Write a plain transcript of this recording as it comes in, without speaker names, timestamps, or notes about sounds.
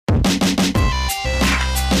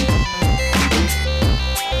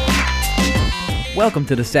Welcome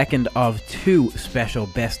to the second of two special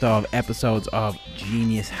best of episodes of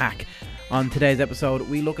Genius Hack. On today's episode,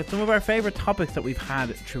 we look at some of our favourite topics that we've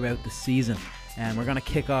had throughout the season. And we're going to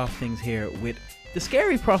kick off things here with the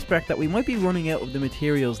scary prospect that we might be running out of the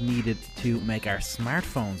materials needed to make our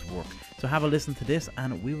smartphones work. So have a listen to this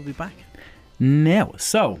and we will be back. Now,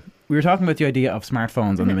 so we were talking about the idea of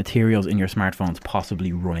smartphones and the materials in your smartphones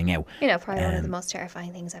possibly running out. You know, probably one of the most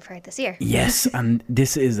terrifying things I've heard this year. Yes, and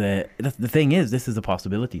this is the thing is, this is a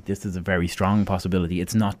possibility. This is a very strong possibility.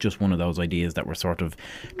 It's not just one of those ideas that we're sort of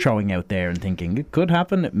throwing out there and thinking it could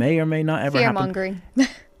happen. It may or may not ever happen. Fear-mongering.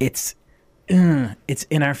 It's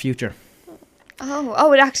in our future.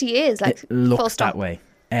 Oh, it actually is. Like, it looks full stop. that way.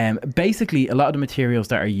 Basically, a lot of the materials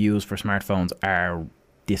that are used for smartphones are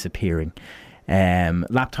disappearing.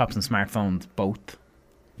 Laptops and smartphones both.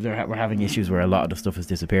 We're having issues where a lot of the stuff is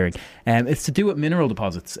disappearing. It's to do with mineral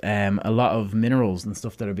deposits. A lot of minerals and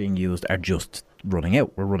stuff that are being used are just running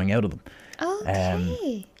out. We're running out of them.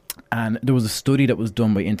 Okay. And there was a study that was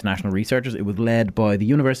done by international researchers. It was led by the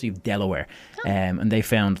University of Delaware. And they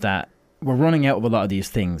found that we're running out of a lot of these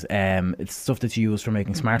things. It's stuff that's used for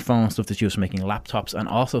making smartphones, stuff that's used for making laptops, and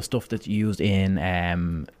also stuff that's used in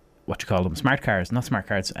smart cars, not smart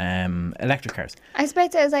cars, electric cars. I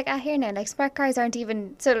suppose I was like, here now, like smart cars aren't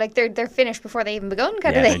even, so like they're finished before they even begun,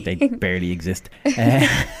 kind of thing. They barely exist. But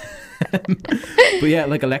yeah,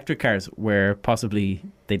 like electric cars, where possibly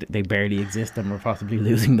they barely exist and we're possibly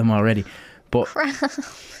losing them already. But Crap.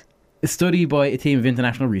 a study by a team of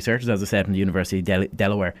international researchers, as I said, from the University of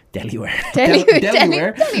Delaware. Delaware.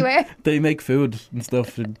 They make food and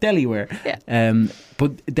stuff in Delaware. Yeah.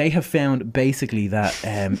 But they have found basically that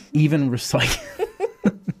even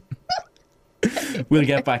we'll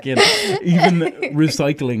get back in. Even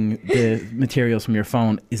recycling the materials from your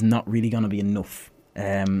phone is not really going to be enough.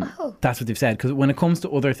 That's what they've said. Because when it comes to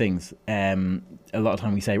other things, a lot of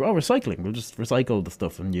time we say, "Oh, recycling. We'll just recycle the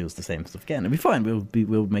stuff and use the same stuff again. It'll be fine.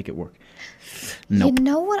 We'll make it work." Nope. You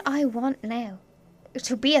know what I want now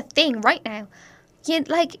to be a thing right now.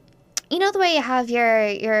 You know the way you have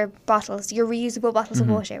your bottles, your reusable bottles of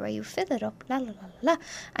water, where you fill it up,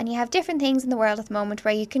 and you have different things in the world at the moment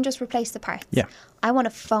where you can just replace the parts. Yeah. I want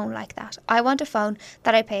a phone like that. I want a phone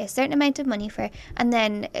that I pay a certain amount of money for, and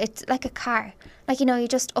then it's like a car. Like, you know, you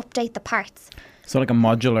just update the parts. So like a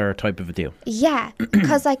modular type of a deal. Yeah,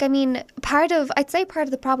 because I'd say part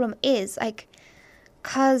of the problem is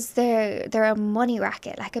because they're a money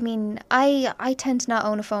racket. I tend to not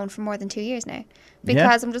own a phone for more than 2 years now.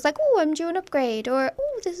 Because I'm just like, I'm due an upgrade, or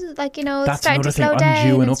this is it's starting to slow down.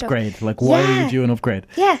 I'm due an upgrade. Why are you due an upgrade?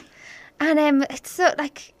 Yeah, and it's so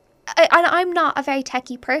I'm not a very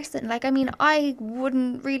techie person. I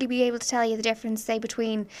wouldn't really be able to tell you the difference, say,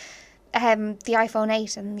 between the iPhone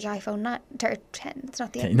 8 and the iPhone 9 or 10. It's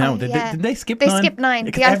not the iPhone. No, did they skip 9? They skipped 9.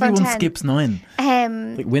 The iPhone everyone 10 skips 9.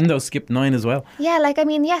 Windows skipped 9 as well. Yeah,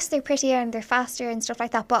 yes, they're prettier and they're faster and stuff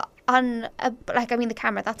like that. But the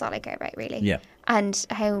camera, that's all I care about, really. Yeah. And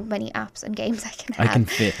how many apps and games I can have. I can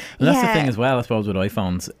fit. And that's the thing as well, I suppose, with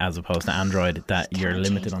iPhones as opposed to Android, that you're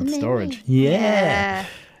limited on storage. Yeah.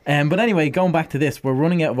 But anyway, going back to this, we're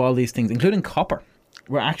running out of all these things, including copper.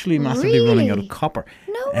 We're actually massively running out of copper.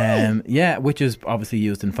 No way. Yeah, which is obviously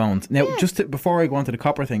used in phones. Now, before I go on to the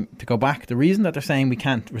copper thing, to go back, the reason that they're saying we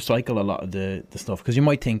can't recycle a lot of the stuff, because you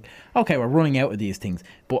might think, okay, we're running out of these things,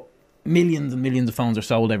 but millions and millions of phones are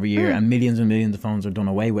sold every year and millions of phones are done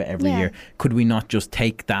away with every year. Could we not just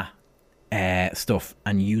take that stuff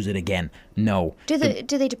and use it again? No. Do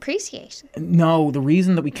they depreciate? No, the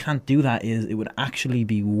reason that we can't do that is it would actually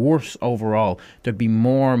be worse overall. There'd be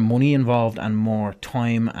more money involved and more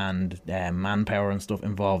time and manpower and stuff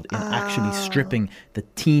involved in actually stripping the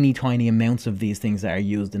teeny tiny amounts of these things that are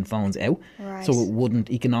used in phones out. Right. So it wouldn't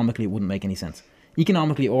make any sense.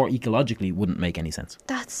 Economically or ecologically wouldn't make any sense.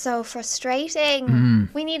 That's so frustrating.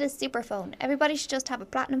 We need a super phone. Everybody should just have a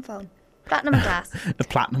platinum phone. Platinum and glass. A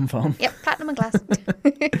platinum phone. Yep, platinum and glass.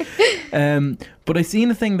 But I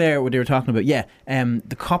seen a thing there where they were talking about,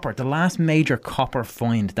 the copper, the last major copper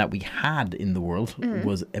find that we had in the world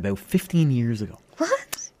was about 15 years ago.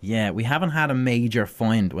 What? Yeah, we haven't had a major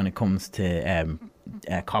find when it comes to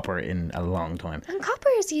copper in a long time. And copper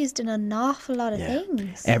is used in an awful lot of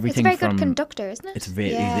things. Everything it's a very good conductor, isn't it?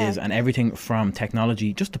 It is, and everything from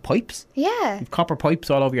technology just to pipes. Yeah. You've copper pipes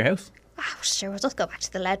all over your house. Oh, sure, we'll just go back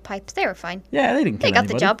to the lead pipes. They were fine. Yeah, they didn't kill anybody.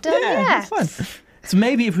 They got the job done, yeah. It's fine. So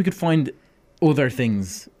maybe if we could find other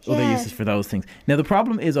things, other uses for those things. Now, the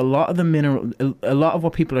problem is a lot of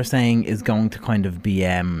what people are saying is going to kind of be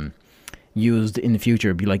used in the future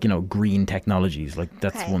would be like, green technologies. Like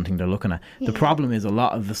that's one thing they're looking at. The problem is a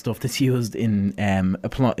lot of the stuff that's used in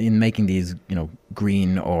making these,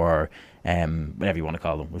 green or whatever you want to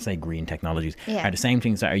call them, we'll say green technologies, are the same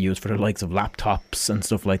things that are used for the likes of laptops and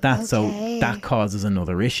stuff like that. So that causes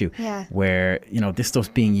another issue where, this stuff's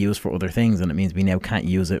being used for other things, and it means we now can't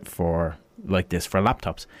use it for like this for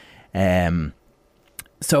laptops.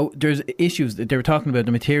 So there's issues that they were talking about.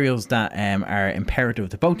 The materials that are imperative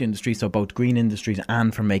to both industries, so both green industries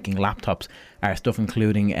and for making laptops, are stuff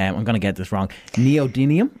including, I'm going to get this wrong,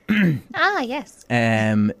 neodymium. Yes.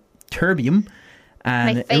 Terbium.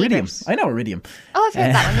 And iridium. I know iridium. Oh, I've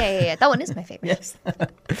heard that one. Yeah. That one is my favourite. Yes.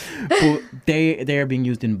 But they are being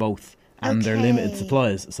used in both, and they're limited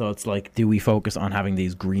supplies. So it's like, do we focus on having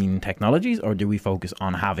these green technologies, or do we focus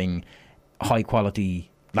on having high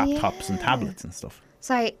quality laptops and tablets and stuff?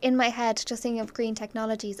 Sorry, in my head, just thinking of green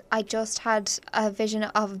technologies, I just had a vision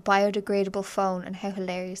of a biodegradable phone and how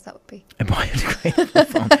hilarious that would be. A biodegradable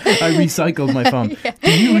phone? I recycled my phone. Yeah.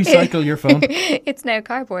 Do you recycle your phone? It's now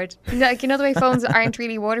cardboard. Like, the way phones aren't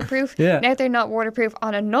really waterproof? Yeah. Now they're not waterproof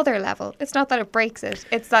on another level. It's not that it breaks it.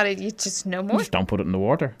 It's that you just no more. You just don't put it in the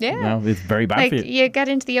water. Yeah. No, it's very bad for you. You get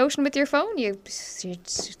into the ocean with your phone,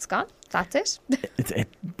 it's gone. That's it.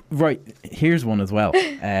 Right. Here's one as well.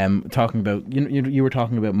 Talking about you were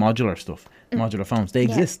talking about modular stuff, modular phones. They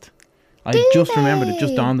exist. I just remembered it.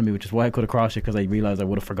 Just dawned on me, which is why I could have crossed it, because I realised I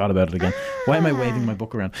would have forgot about it again. Why am I waving my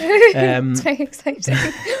book around? It's very exciting.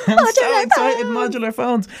 I'm so excited. Modular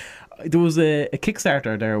phones. There was a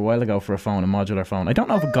Kickstarter there a while ago for a modular phone. I don't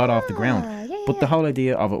know if it got off the ground, but the whole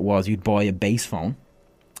idea of it was you'd buy a base phone.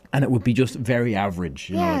 And it would be just very average,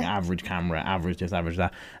 like average camera, average this, average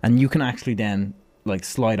that. And you can actually then like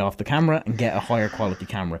slide off the camera and get a higher quality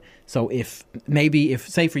camera. So if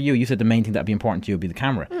say for you said the main thing that'd be important to you would be the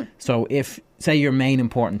camera. So if, say your main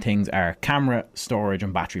important things are camera, storage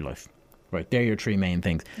and battery life. Right, they're your three main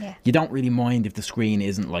things. Yeah. You don't really mind if the screen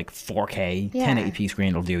isn't like 4K, 1080p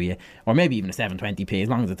screen will do you. Or maybe even a 720p, as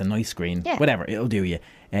long as it's a nice screen, whatever, it'll do you.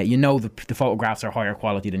 The photographs are higher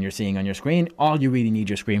quality than you're seeing on your screen. All you really need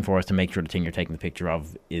your screen for is to make sure the thing you're taking the picture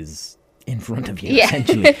of is in front of you,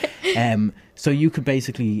 essentially. So you could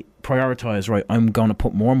basically prioritise, right, I'm going to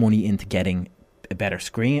put more money into getting a better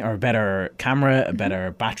screen, or a better camera, a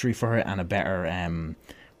better battery for it, and a better,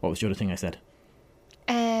 what was the other thing I said?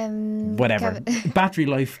 Whatever. Battery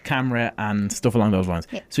life, camera, and stuff along those lines.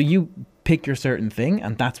 Yeah. So you pick your certain thing,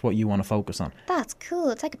 and that's what you want to focus on. That's cool.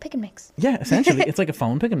 It's like a pick and mix. Yeah, essentially. It's like a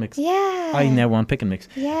phone pick and mix. Yeah. I now want pick and mix.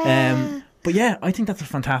 Yeah. But yeah, I think that's a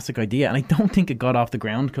fantastic idea, and I don't think it got off the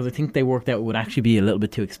ground because I think they worked out it would actually be a little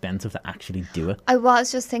bit too expensive to actually do it. I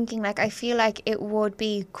was just thinking, I feel like it would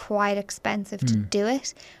be quite expensive to do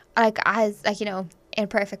it. In a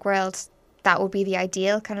perfect world, that would be the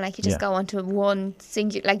ideal. Kind of like you just go onto one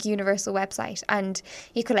singular, universal website, and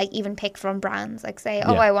you could even pick from brands. Say,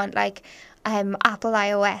 I want Apple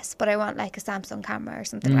iOS, but I want a Samsung camera or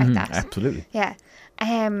something like that. Absolutely. Yeah.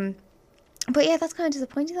 But yeah, that's kind of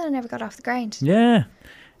disappointing that I never got off the ground. Yeah.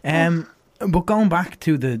 But going back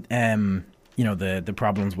to the the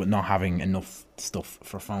problems with not having enough stuff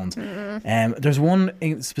for phones. There's one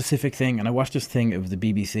specific thing, and I watched this thing, it was the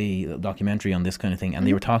BBC documentary on this kind of thing, and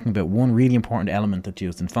they were talking about one really important element that's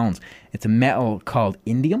used in phones. It's a metal called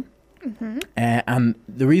indium. And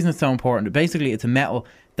the reason it's so important, basically it's a metal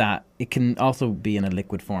that it can also be in a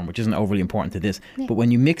liquid form, which isn't overly important to this. But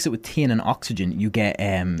when you mix it with tin and oxygen, you get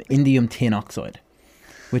indium tin oxide,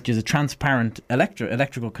 which is a transparent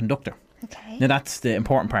electrical conductor. Okay. Now that's the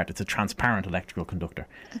important part. It's a transparent electrical conductor.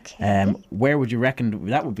 Okay. Where would you reckon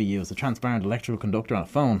that would be used? A transparent electrical conductor on a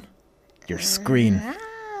phone? Your screen.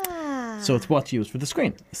 So it's what's used for the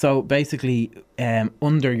screen. So basically,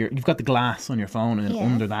 you've got the glass on your phone, and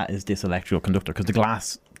under that is this electrical conductor, because the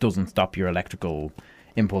glass doesn't stop your electrical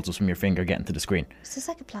impulses from your finger getting to the screen. Is this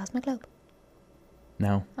like a plasma globe?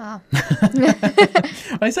 No. Oh.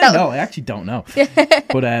 I say no. I actually don't know.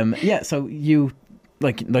 But so you.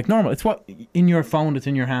 Like normal, it's what in your phone that's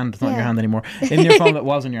in your hand. It's not in your hand anymore. In your phone that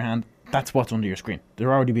was in your hand, that's what's under your screen.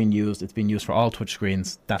 They're already being used. It's being used for all touch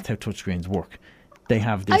screens. That's how touch screens work. They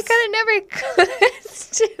have this. I kind of never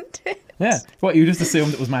questioned it. Yeah. What, you just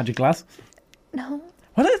assumed it was magic glass? No.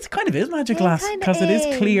 Well, it kind of is magic glass because it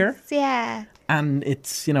is clear. Yeah. And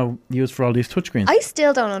it's, used for all these touchscreens. I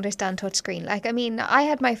still don't understand touchscreen. I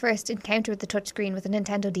had my first encounter with the touchscreen with a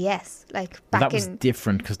Nintendo DS. That was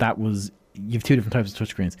different because that was. You have two different types of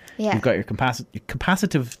touchscreens. Yeah. You've got your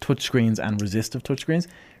capacitive touchscreens and resistive touchscreens.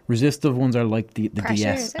 Resistive ones are like the pressure,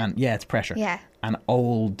 DS, and it's pressure. Yeah. And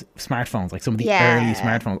old smartphones, like some of the early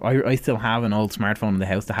smartphones. I still have an old smartphone in the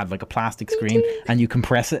house that had a plastic screen, and you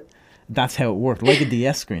compress it. that's how it worked, like a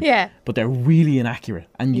DS screen. Yeah. But they're really inaccurate,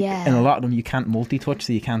 and Yeah. and a lot of them you can't multi-touch,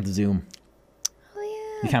 so you can't zoom. Oh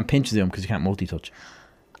yeah. You can't pinch zoom because you can't multi-touch.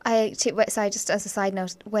 Sorry, just as a side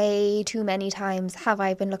note, way too many times have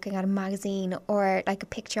I been looking at a magazine or like a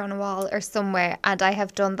picture on a wall or somewhere, and I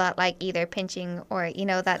have done that, like either pinching or, you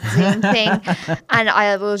know, that zoom thing, and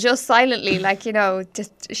I will just silently, like, you know,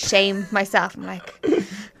 just shame myself. I'm like,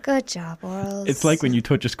 good job, world. It's like when you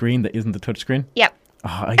touch a screen that isn't a touch screen. Yep.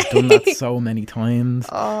 Oh, I've done that so many times.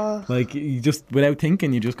 Oh. Like, you just, without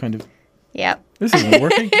thinking, you just kind of, Yep. this isn't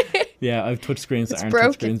working. Yeah, I've touched screens that aren't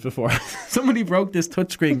broken. touch screens before. Somebody broke this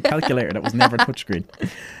touchscreen calculator that was never a touchscreen.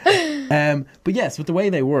 But yes, but the way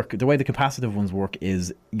they work, the way the capacitive ones work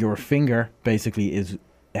is your finger basically is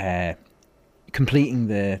completing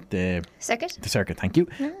the Circuit? the circuit, thank you,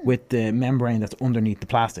 with the membrane that's underneath the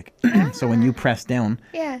plastic. So when you press down,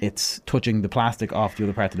 Yeah. it's touching the plastic off the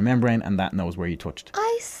other part of the membrane, and that knows where you touched.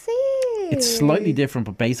 I see. It's slightly different,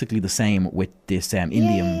 but basically the same with this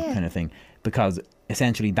indium kind of thing, because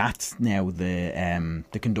essentially that's now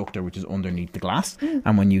the conductor which is underneath the glass,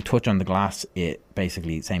 and when you touch on the glass, it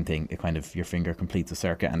basically same thing. It kind of, your finger completes a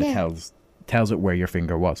circuit, and it tells it where your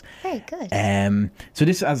finger was. Very good. So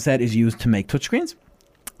this, as I said, is used to make touchscreens.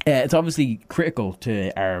 It's obviously critical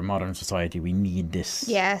to our modern society. We need this.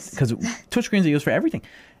 Yes. Because touchscreens are used for everything.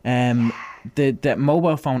 The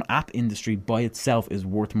mobile phone app industry by itself is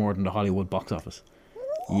worth more than the Hollywood box office.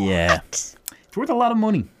 Yeah. It's worth a lot of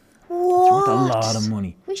money. What? It's worth a lot of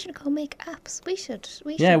money. We should go make apps. We should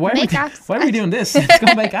Yeah, why make are apps. why are we doing this? Let's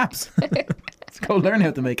go make apps. Let's go learn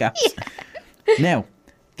how to make apps. Now,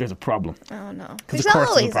 there's a problem. Oh no. Because There's of course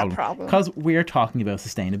always there's a problem. Because we're talking about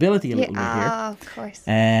sustainability a little bit here. Oh, of course.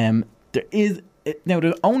 There is now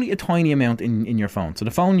there's only a tiny amount in your phone. So the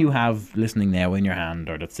phone you have listening now in your hand,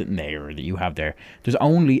 or that's sitting there, or that you have there, there's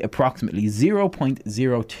only approximately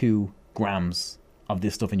 0.02 grams of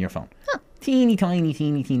this stuff in your phone. Huh. Teeny tiny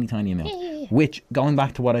amount. Yeah. Which, going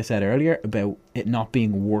back to what I said earlier about it not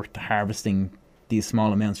being worth harvesting these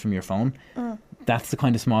small amounts from your phone, that's the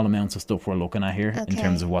kind of small amounts of stuff we're looking at here in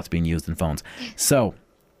terms of what's being used in phones. So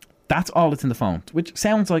that's all that's in the phone, which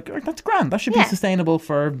sounds like, oh, that's grand. That should be sustainable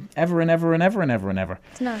for ever and ever and ever and ever and ever.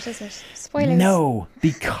 It's not, is it? Spoilers. No,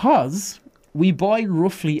 because we buy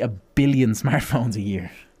roughly 1 billion smartphones a year.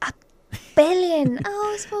 Billion.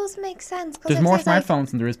 Oh, I suppose it makes sense. There's more smartphones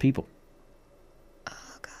than there is people.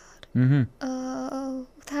 Oh God. Mm-hmm. Oh,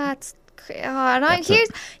 that's.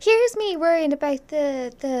 Here's me worrying about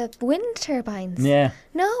the wind turbines. Yeah.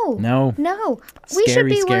 No. We should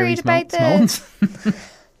Scary, be worried about the. smones.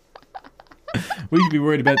 We should be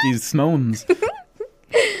worried about these smones.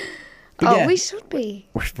 We should be.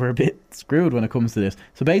 We're a bit screwed when it comes to this.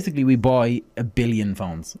 So basically, we buy 1 billion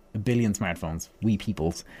phones, 1 billion smartphones, we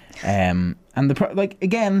peoples, and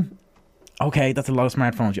again, okay, that's a lot of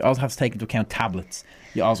smartphones. You also have to take into account tablets.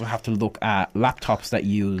 You also have to look at laptops that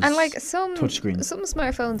use and like some touchscreens. Some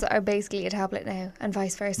smartphones are basically a tablet now, and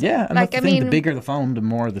vice versa. Yeah, and that's the thing. The bigger the phone, the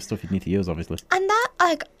more the stuff you need to use, obviously. And that,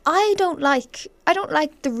 like, I don't like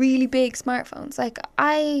the really big smartphones.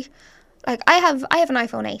 I have an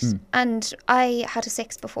iPhone 8 and I had a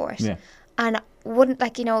 6 before it. Yeah. And wouldn't,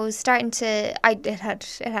 like, you know, it was starting to, it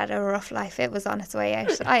had a rough life. It was on its way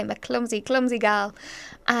out. I am a clumsy gal.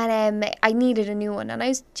 And I needed a new one, and I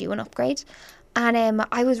was due an upgrade. And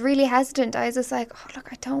I was really hesitant. I was just like, oh,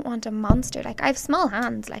 look, I don't want a monster. Like, I have small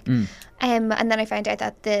hands. Like, and then I found out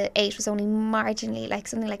that the 8 was only marginally, like,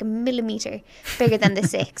 something like 1 millimeter bigger than the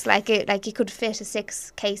 6. Like you could fit a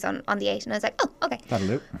 6 case on the 8. And I was like, oh, okay. That'll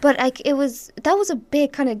do. But, like, that was a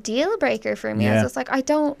big kind of deal breaker for me. I was just like, I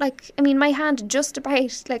don't, like, I mean, my hand just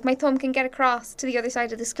about, like, my thumb can get across to the other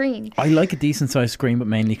side of the screen. I like a decent sized screen, but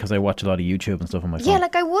mainly because I watch a lot of YouTube and stuff on my phone. Yeah,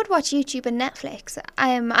 like, I would watch YouTube and Netflix.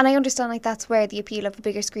 And I understand, like, that's where the appeal of a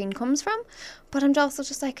bigger screen comes from. But I'm also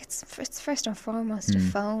just like, it's first and foremost a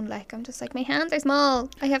phone. Like, I'm just like, my hands are small.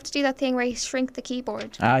 I have to do that thing where you shrink the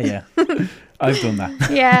keyboard. Ah, yeah. I've done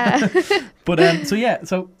that. Yeah. But,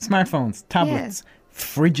 so smartphones, tablets,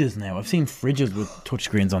 fridges now. I've seen fridges with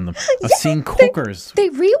touchscreens on them. I've seen cookers. They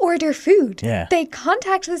reorder food. Yeah. They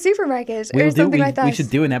contact the supermarket or something like that. We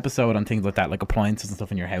should do an episode on things like that, like appliances and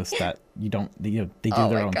stuff in your house that they do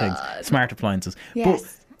their own things. Smart appliances. Yes.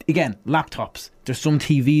 But again, laptops. There's some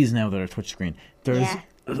TVs now that are touchscreen. There's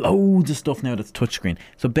loads of stuff now that's touchscreen.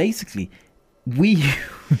 So basically, we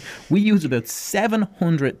use about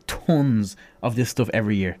 700 tons of this stuff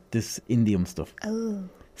every year. This indium stuff. Oh.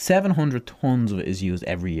 700 tons of it is used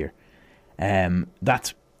every year.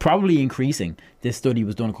 That's probably increasing. This study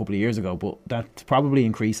was done a couple of years ago, but that's probably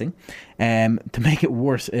increasing. To make it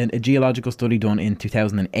worse, a geological study done in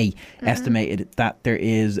 2008 estimated that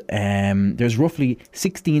there's roughly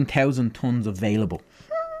 16,000 tons available.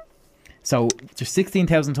 So there's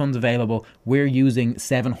 16,000 tons available. We're using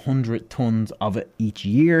 700 tons of it each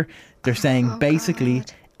year. They're saying basically,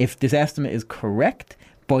 if this estimate is correct,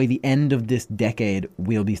 by the end of this decade,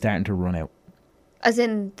 we'll be starting to run out. As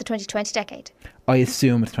in the 2020 decade? I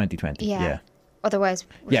assume it's 2020. Yeah. Otherwise,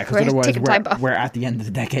 because otherwise we're at the end of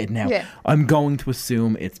the decade now. Yeah. I'm going to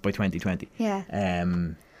assume it's by 2020. Yeah.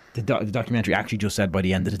 The documentary actually just said by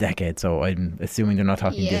the end of the decade, so I'm assuming they're not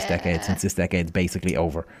talking this decade, since this decade's basically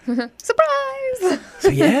over. Surprise! So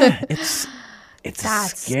yeah, it's a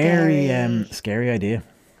scary idea.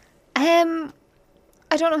 I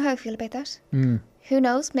don't know how I feel about that. Who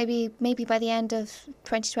knows? Maybe by the end of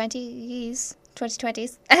 2020s. I was going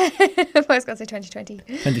to say 2020.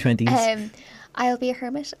 2020s. I'll be a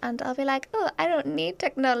hermit and I'll be like, oh, I don't need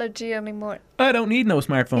technology anymore. I don't need no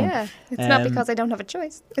smartphone. Yeah, it's not because I don't have a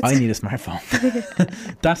choice. I need a smartphone.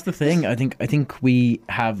 That's the thing. I think we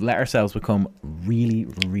have let ourselves become really,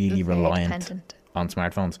 really reliant on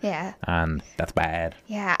smartphones. Yeah. And that's bad.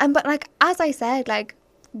 Yeah. But like, as I said, like,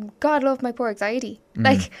 God love my poor anxiety.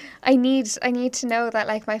 Like, I need to know that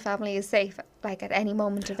like my family is safe, like at any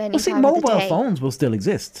moment of any time of the day. Mobile phones will still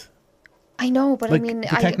exist. I know, but like, I mean, the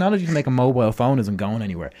technology to make a mobile phone isn't going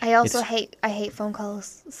anywhere. I also hate phone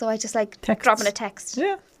calls, so I just like dropping a text.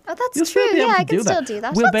 Yeah. Oh, that's true. Yeah, I can still do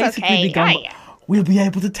that. We'll that's basically okay. We'll be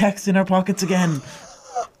able to text in our pockets again.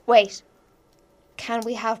 Wait, can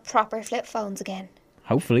we have proper flip phones again?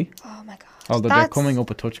 Hopefully. Oh my god. Although they're coming up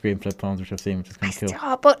with touchscreen flip phones, which I've seen, which is kind of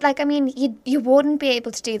cool. But like, I mean, you wouldn't be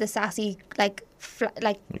able to do the sassy like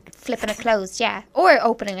flipping it closed, or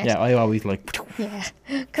opening it. Yeah, I always like. Yeah,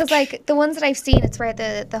 because like the ones that I've seen, it's where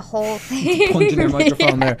the whole thing. Punching her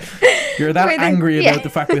microphone there. You're that angry about the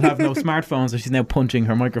fact we have no smartphones, so she's now punching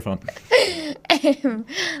her microphone.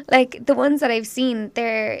 Like the ones that I've seen,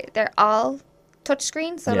 they're all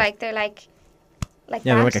touchscreen, so like they're like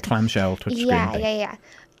they're like a clamshell touchscreen. Yeah.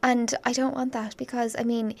 And I don't want that because, I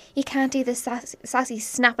mean, you can't do this sassy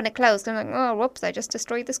snapping it closed. I'm like, oh, whoops, I just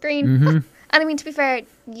destroyed the screen. And I mean, to be fair,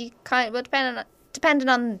 you kind of, depending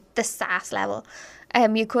on the sass level,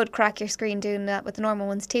 you could crack your screen doing that with the normal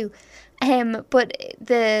ones too. But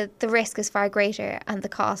the risk is far greater and the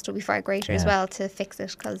cost will be far greater as well to fix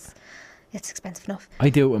it because it's expensive enough. I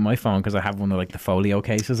do it with my phone because I have one of like the folio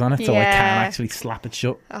cases on it, so I can't actually slap it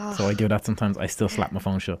shut. So I do that sometimes. I still slap my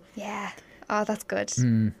phone shut. Yeah. Oh, that's good.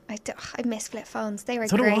 I miss flip phones. They were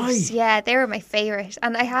so great. Do I. Yeah, they were my favourite.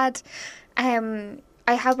 And I had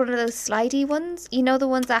one of those slidey ones. You know, the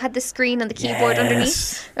ones that had the screen and the keyboard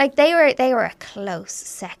underneath. Like they were a close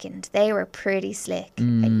second. They were pretty slick.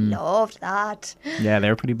 I loved that. Yeah, they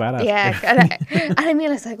were pretty badass. Yeah, and I mean,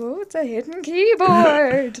 I was like, oh, it's a hidden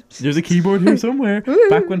keyboard. There's a keyboard here somewhere.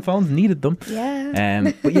 Back when phones needed them.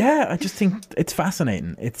 Yeah. But yeah, I just think it's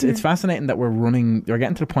fascinating. It's fascinating that we're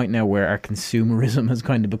getting to the point now where our consumerism has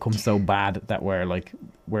kind of become so bad that we're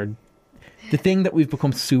the thing that we've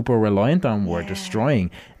become super reliant on, we're destroying.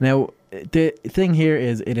 Now, the thing here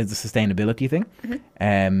is it is a sustainability thing.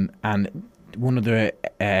 And one of the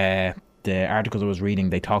articles I was reading,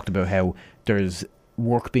 they talked about how there's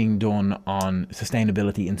work being done on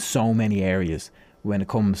sustainability in so many areas when it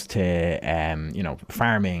comes to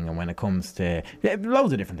farming and when it comes to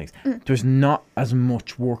loads of different things. There's not as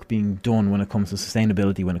much work being done when it comes to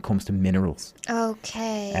sustainability when it comes to minerals.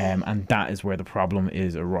 Okay. And that is where the problem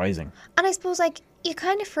is arising. And I suppose like you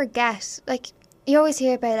kind of forget, like you always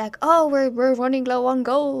hear about like, oh, we're running low on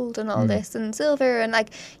gold and all this and silver and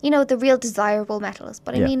like, you know, the real desirable metals.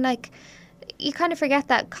 But I mean, like you kind of forget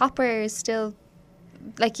that copper is still,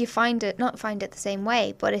 like you not find it the same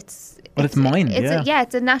way, but it's mined.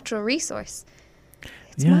 It's a natural resource.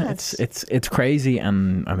 It's mad. It's crazy,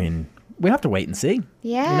 and I mean we have to wait and see.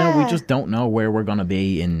 Yeah, we just don't know where we're gonna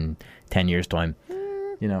be in 10 years' time.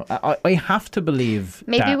 You know, I have to believe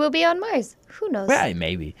maybe we'll be on Mars. Who knows? Well,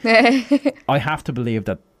 maybe. I have to believe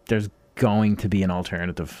that there's going to be an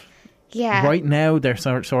alternative. Yeah. Right now, they're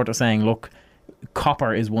sort of saying, look,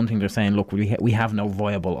 copper is one thing. They're saying, look, we have no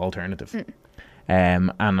viable alternative.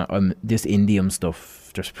 And this indium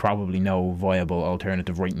stuff, there's probably no viable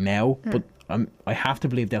alternative right now. But I have to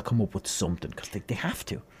believe they'll come up with something because they have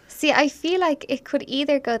to. See, I feel like it could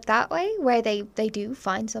either go that way, where they do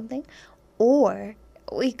find something, or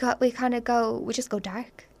we just go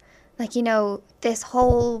dark. Like, you know, this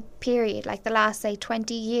whole period, like the last, say,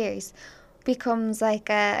 20 years, becomes like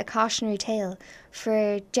a cautionary tale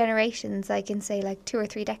for generations, like in, say, like 2 or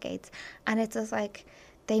 3 decades. And it's just like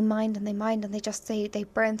they mine and they mine and they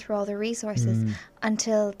burn through all their resources and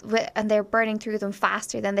they're burning through them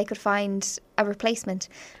faster than they could find a replacement.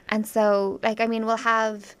 And so, like, I mean, we'll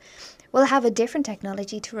have a different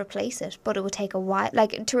technology to replace it, but it would take a while.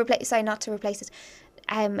 Like, not to replace it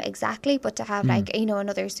exactly, but to have like, you know,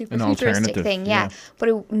 another super futuristic thing. Yeah.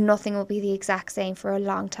 But nothing will be the exact same for a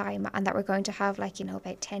long time, and that we're going to have, like, you know,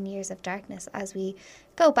 about 10 years of darkness as we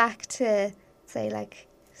go back to, say, like,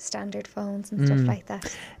 standard phones and stuff like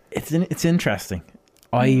that. It's interesting.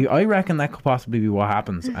 I reckon that could possibly be what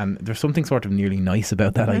happens, and there's something sort of nearly nice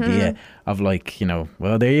about that idea of, like, you know,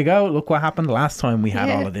 well, there you go, look what happened last time we had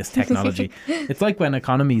all of this technology. It's like when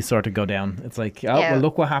economies sort of go down, it's like, oh, well,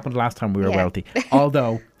 look what happened last time we were wealthy,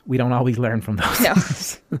 although we don't always learn from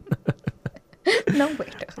those. No way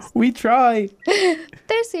does. We try.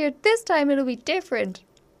 This time it'll be different.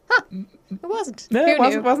 Huh. It wasn't. No,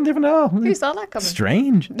 it wasn't different at all. Who saw that coming?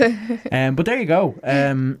 Strange. But there you go.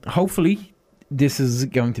 Hopefully this is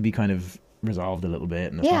going to be kind of resolved a little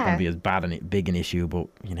bit, and it's not going to be as bad and big an issue, but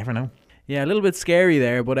you never know. Yeah, a little bit scary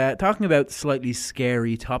there, but talking about slightly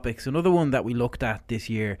scary topics, another one that we looked at this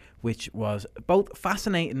year, which was both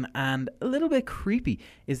fascinating and a little bit creepy,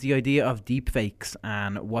 is the idea of deepfakes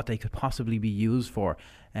and what they could possibly be used for.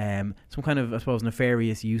 Some kind of, I suppose,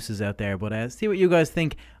 nefarious uses out there, but see what you guys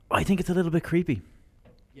think. I think it's a little bit creepy.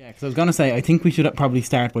 Yeah, because I was going to say, I think we should probably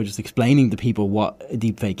start by just explaining to people what a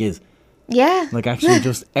deepfake is. Yeah. Like, actually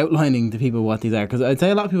just outlining to people what these are, because I'd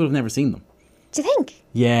say a lot of people have never seen them. Do you think?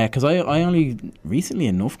 Yeah, because I only recently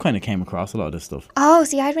enough kind of came across a lot of this stuff. Oh,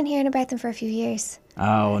 see, I've been hearing about them for a few years.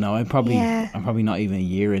 Oh, no, I'm probably not even a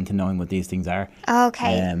year into knowing what these things are.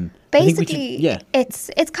 Okay. Basically, it's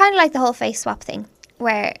kind of like the whole face swap thing,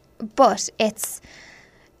 but it's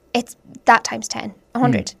that times 10,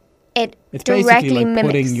 100. It's directly basically like mimics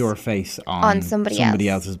putting your face on somebody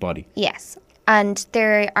else's body. Yes. And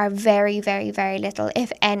there are very, very, very little,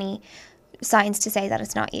 if any, signs to say that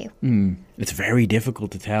it's not you. It's very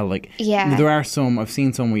difficult to tell. Like, yeah, there are some, I've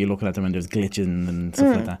seen some where you look at them and there's glitching and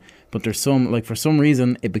stuff like that. But there's some, like, for some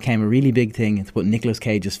reason, it became a really big thing to put Nicolas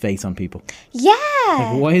Cage's face on people. Yeah.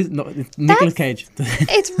 Like, why is it's Nicolas Cage?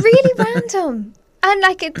 It's really random. And,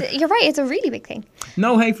 like, you're right, it's a really big thing.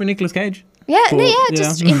 No hate for Nicolas Cage. Yeah,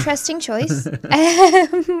 just interesting choice.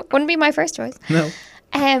 Wouldn't be my first choice. No.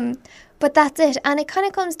 But that's it. And it kind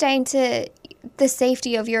of comes down to the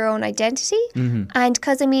safety of your own identity. And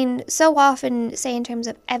because, I mean, so often, say in terms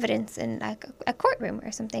of evidence in, like, a courtroom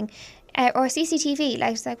or something, or CCTV,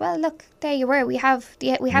 like, it's like, well, look, there you were. We have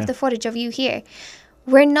the footage of you here.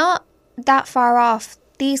 We're not that far off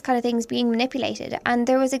these kind of things being manipulated. And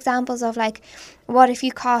there was examples of, like, what if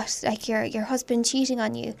you caught, like, your husband cheating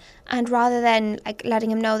on you, and rather than, like,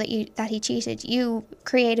 letting him know that he cheated, you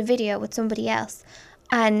create a video with somebody else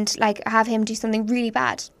and, like, have him do something really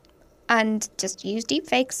bad and just use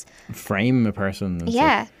deepfakes. Frame a person. And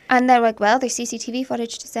stuff. And they're like, well, there's CCTV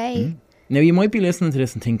footage to say. Now, you might be listening to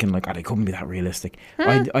this and thinking, like, they couldn't be that realistic.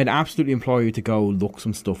 I'd absolutely implore you to go look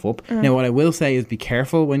some stuff up. Now, what I will say is be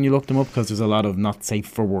careful when you look them up, because there's a lot of not safe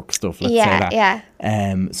for work stuff, let's say that. Yeah.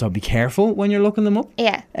 So be careful when you're looking them up.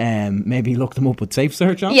 Yeah. Maybe look them up with safe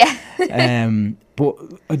search on. Yeah. But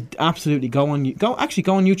absolutely go on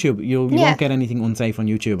YouTube. You won't get anything unsafe on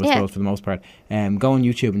YouTube, I suppose, for the most part. Go on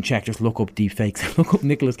YouTube and check. Just look up deepfakes. Look up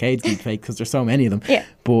Nicolas Cage deepfakes, because there's so many of them. Yeah.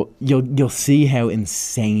 But you'll see how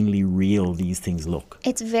insanely real these things look.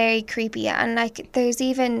 It's very creepy, and, like, there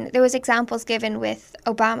was examples given with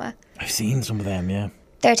Obama. I've seen some of them. Yeah.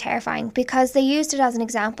 They're terrifying, because they used it as an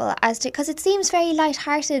example because it seems very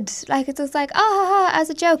lighthearted. Like, it's just like,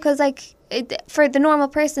 as a joke, because, like, for the normal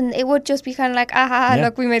person, it would just be kind of like,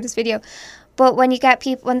 look, we made this video. But when you get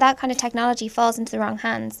people, when that kind of technology falls into the wrong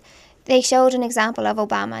hands, they showed an example of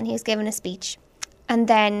Obama, and he was given a speech. And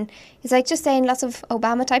then he's, like, just saying lots of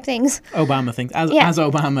Obama type things. Obama things, as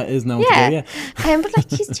Obama is known to do, yeah. But,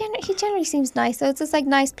 like, he generally seems nice. So it's just, like,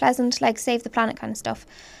 nice, pleasant, like, save the planet kind of stuff.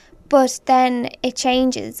 But then it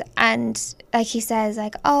changes, and, like, he says,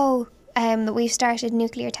 like, we've started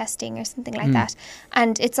nuclear testing or something like that.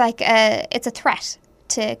 And it's like it's a threat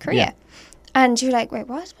to Korea. Yeah. And you're like, wait,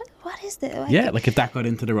 what is this? Like, if that got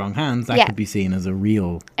into the wrong hands, that could be seen as a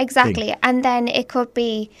real Exactly. thing. And then it could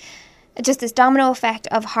be just this domino effect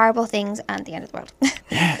of horrible things and the end of the world.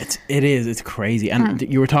 Yeah, it is. It's crazy. And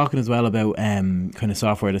you were talking as well about kind of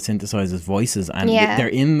software that synthesizes voices, and they're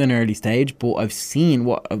in an early stage. But I've seen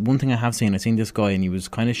I've seen this guy, and he was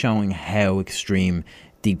kind of showing how extreme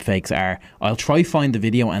deepfakes are. I'll try find the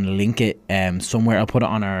video and link it somewhere. I'll put it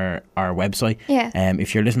on our website. Yeah.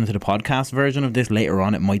 If you're listening to the podcast version of this later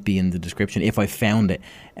on, it might be in the description if I found it.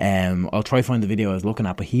 I'll try find the video I was looking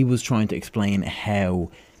at, but he was trying to explain how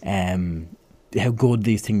good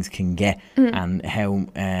these things can get, and how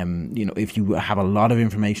if you have a lot of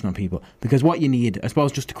information on people, because what you need, I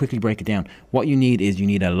suppose, just to quickly break it down, what you need is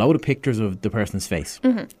a load of pictures of the person's face.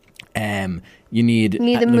 You need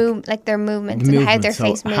their movements and how their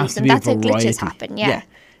face moves, and that's how glitches happen. Yeah.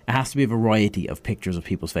 It has to be a variety of pictures of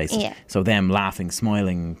people's faces. Yeah. So them laughing,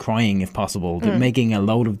 smiling, crying if possible, making a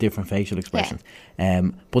load of different facial expressions.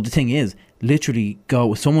 But the thing is, literally go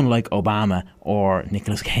with someone like Obama or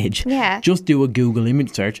Nicolas Cage. Yeah. Just do a Google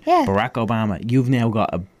image search. Yeah. Barack Obama. You've now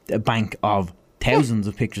got a bank of thousands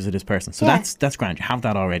of pictures of this person. So that's grand. You have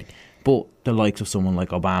that already. But the likes of someone like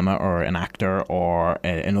Obama or an actor or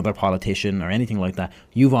another politician or anything like that,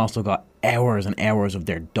 you've also got hours and hours of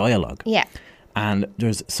their dialogue. Yeah. And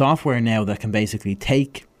there's software now that can basically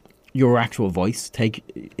take your actual voice,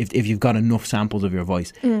 if you've got enough samples of your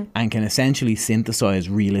voice, and can essentially synthesize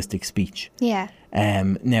realistic speech. Yeah.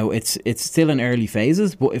 Now it's still in early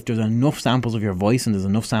phases, but if there's enough samples of your voice and there's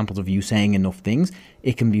enough samples of you saying enough things,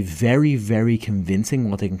 it can be very, very convincing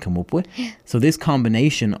what they can come up with. So this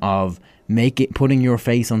combination of putting your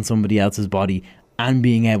face on somebody else's body and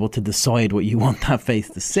being able to decide what you want that face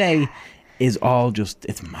to say is all just,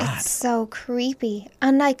 it's mad. It's so creepy.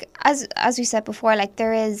 And like as we said before, like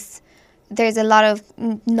there's a lot of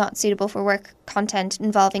not suitable for work content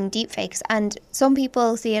involving deepfakes, and some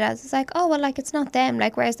people see it as, it's like, oh well, like it's not them,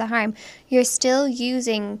 like where's the harm? You're still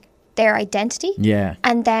using their identity. Yeah.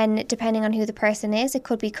 And then depending on who the person is, it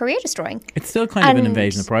could be career destroying. It's still kind of an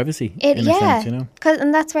invasion of privacy in a sense, you know.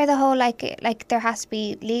 And that's where the whole like there has to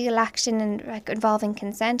be legal action and like involving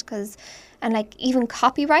consent, and like even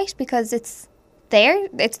copyright, because it's their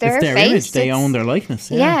face. Image. They own their likeness.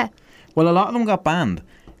 Yeah. Well, a lot of them got banned.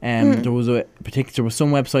 There was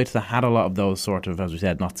some websites that had a lot of those sort of, as we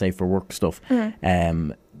said, not safe for work stuff.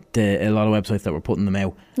 A lot of websites that were putting them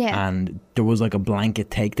out, and there was like a blanket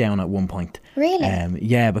takedown at one point.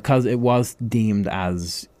 Really? Because it was deemed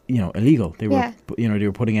as illegal. They were they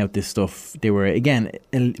were putting out this stuff. They were, again,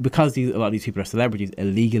 because a lot of these people are celebrities,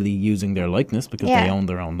 illegally using their likeness because they own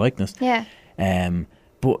their own likeness. Yeah.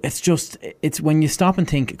 But it's when you stop and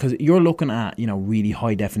think, because you're looking at, really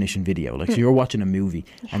high definition video. Like, so you're watching a movie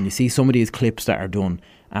and you see some of these clips that are done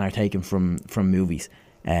and are taken from movies.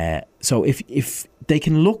 So if they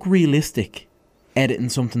can look realistic editing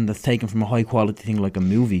something that's taken from a high quality thing like a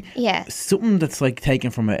movie, something that's like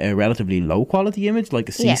taken from a relatively low quality image like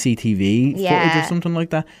a CCTV footage or something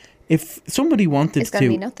like that, if somebody wanted to,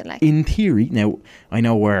 be nothing like in theory, now I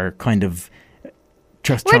know we're kind of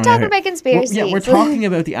we're talking about conspiracies. We're talking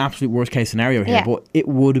about the absolute worst case scenario here, but it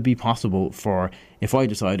would be possible for, if I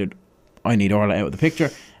decided I need Orla out of the picture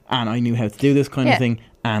and I knew how to do this kind of thing,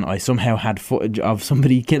 and I somehow had footage of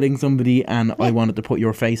somebody killing somebody, and I wanted to put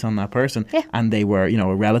your face on that person, and they were,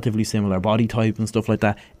 a relatively similar body type and stuff like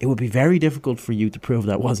that, it would be very difficult for you to prove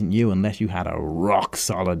that wasn't you unless you had a rock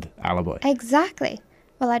solid alibi. Exactly.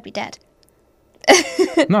 Well, I'd be dead.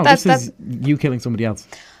 No, this is you killing somebody else.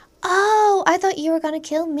 Oh, I thought you were going to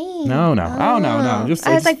kill me. No. Oh. Oh, no.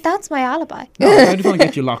 I was like, that's my alibi. No, I just want to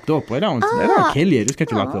get you locked up. I don't kill you. Just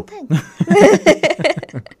get you locked up.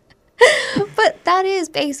 But that is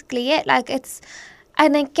basically it. Like,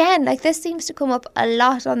 and again, like, this seems to come up a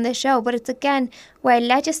lot on this show, but it's again where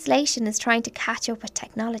legislation is trying to catch up with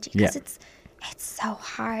technology, because it's so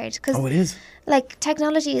hard. Oh, it is. Like,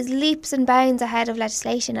 technology is leaps and bounds ahead of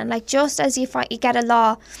legislation, and like, just as you get a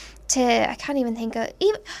law to, I can't even think of,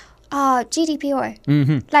 even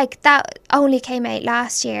GDPR. Like, that only came out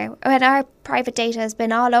last year, when our private data has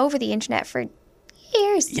been all over the internet for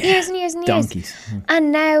years and years and donkeys. years.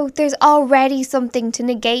 And now there's already something to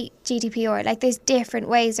negate GDPR. Like, there's different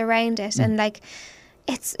ways around it, and like,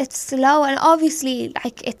 it's slow, and obviously,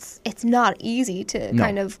 like, it's not easy to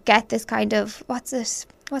kind of get this kind of, what's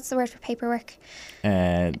the word for paperwork?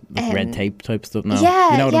 Like red tape type stuff. No,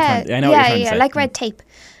 I know what you're trying to say. Like red tape.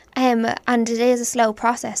 And it is a slow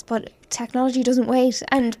process, but technology doesn't wait,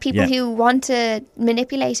 and people who want to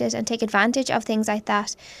manipulate it and take advantage of things like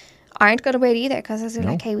that aren't going to wait either, because they're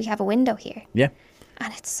like, hey, we have a window here. Yeah.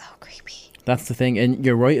 And it's so creepy. That's the thing. And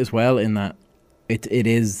you're right as well in that it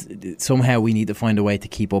is, somehow we need to find a way to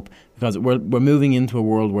keep up, because we're moving into a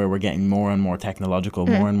world where we're getting more and more technological,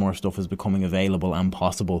 more and more stuff is becoming available and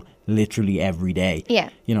possible literally every day. Yeah.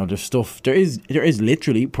 There's stuff, there is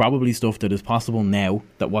literally probably stuff that is possible now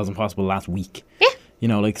that wasn't possible last week.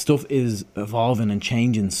 Yeah. Like, stuff is evolving and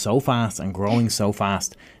changing so fast and growing so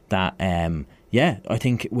fast that yeah, I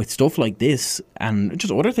think with stuff like this and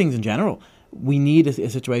just other things in general, we need a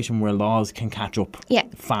situation where laws can catch up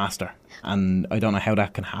faster. And I don't know how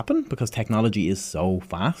that can happen because technology is so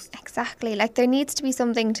fast. Exactly. Like there needs to be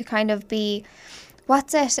something to kind of be,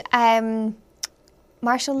 what's it?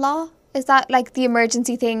 Martial law? Is that like the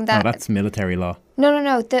emergency thing that... No, that's military law.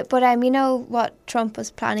 No. But you know what Trump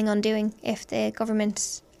was planning on doing if the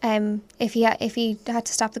government, if he had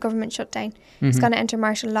to stop the government shutdown, he's going to enter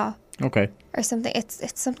martial law. Okay. Or something. It's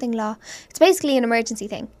something law. It's basically an emergency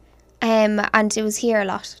thing. And it was here a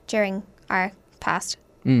lot during our past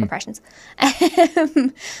oppressions.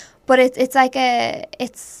 But it's like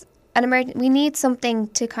it's an emergency. We need something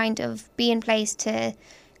to kind of be in place to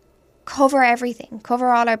cover everything, cover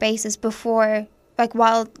all our bases before, like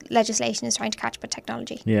while legislation is trying to catch up with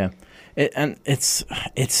technology. Yeah, it's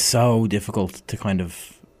so difficult to kind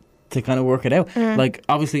of work it out. Like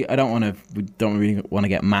obviously, we don't really want to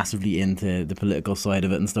get massively into the political side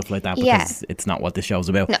of it and stuff like that because it's not what this show's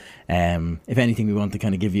about. No. If anything, we want to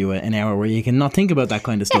kind of give you an hour where you can not think about that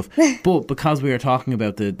kind of stuff. But because we are talking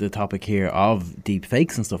about the topic here of deep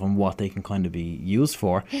fakes and stuff and what they can kind of be used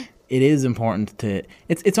for, it is important to.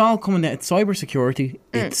 It's all coming down. It's cybersecurity.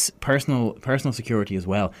 It's personal security as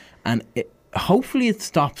well, and hopefully it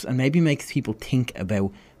stops and maybe makes people think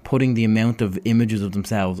about putting the amount of images of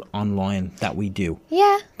themselves online that we do.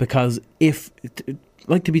 Yeah. Because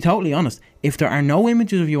to be totally honest, if there are no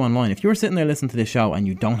images of you online, if you're sitting there listening to this show and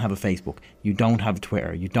you don't have a Facebook, you don't have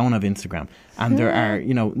Twitter, you don't have Instagram, and there are,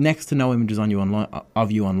 next to no images of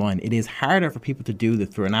you online, it is harder for people to do this,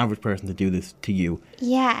 for an average person to do this to you.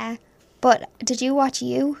 Yeah. But did you watch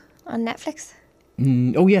You on Netflix?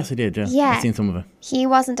 Oh, yes, I did, yeah. I've seen some of it. He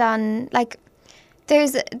wasn't on, like...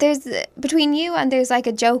 There's between You and there's like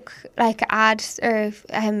a joke like ad or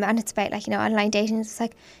and it's about like online dating. It's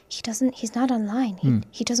like he's not online.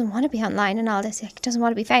 He doesn't want to be online and all this. He doesn't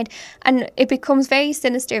want to be found, and it becomes very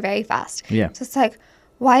sinister very fast. Yeah. So it's like,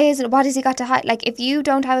 what has he got to hide? Like if you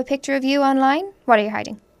don't have a picture of you online, what are you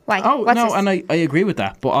hiding? Why? Oh, what's no, this? And I agree with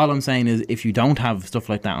that. But all I'm saying is if you don't have stuff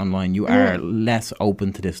like that online, you are less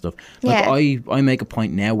open to this stuff. Like I make a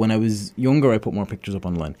point now, when I was younger, I put more pictures up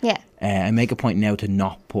online. Yeah. I make a point now to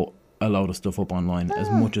not put a load of stuff up online as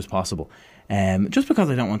much as possible. Just because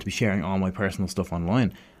I don't want to be sharing all my personal stuff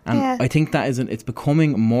online. And I think that it's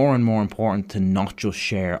becoming more and more important to not just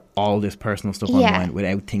share all this personal stuff online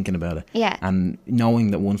without thinking about it. Yeah. And knowing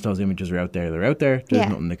that once those images are out there, they're out there. There's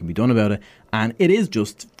nothing that can be done about it. And it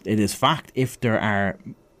is fact. If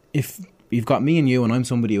you've got me and you and I'm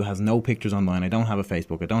somebody who has no pictures online, I don't have a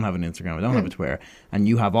Facebook, I don't have an Instagram, I don't have a Twitter, and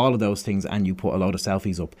you have all of those things and you put a load of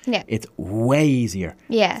selfies up, it's way easier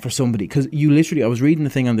for somebody. Because I was reading the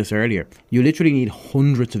thing on this earlier, you literally need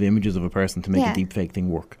hundreds of images of a person to make a deep fake thing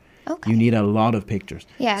work. Okay. You need a lot of pictures.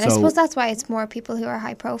 Yeah, and I suppose that's why it's more people who are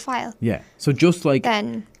high profile. Yeah, so just like,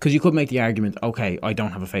 because you could make the argument, okay, I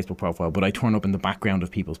don't have a Facebook profile, but I turn up in the background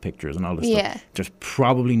of people's pictures and all this stuff. There's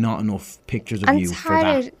probably not enough pictures of you for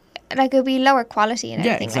that. Like it would be lower quality and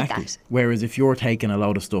everything like that. Whereas if you're taking a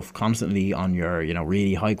load of stuff constantly on your,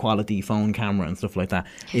 really high quality phone camera and stuff like that,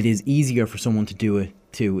 it is easier for someone to do it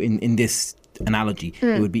in this analogy.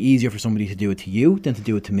 It would be easier for somebody to do it to you than to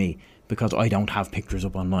do it to me, because I don't have pictures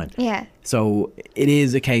up online. Yeah. So it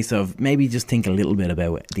is a case of maybe just think a little bit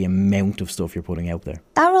about the amount of stuff you're putting out there.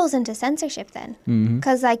 That rolls into censorship then,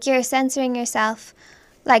 because like you're censoring yourself,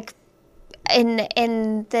 like in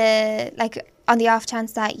the like. On the off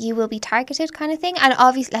chance that you will be targeted kind of thing. And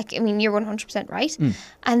obviously, like, I mean, you're 100% right.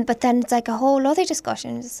 But then it's like a whole other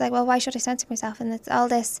discussion. It's like, well, why should I censor myself? And it's all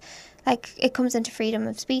this, like, it comes into freedom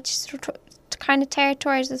of speech kind of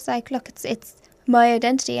territories. It's like, look, it's my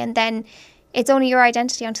identity. And then it's only your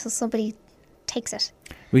identity until somebody takes it.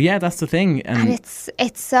 Well, yeah, that's the thing. And it's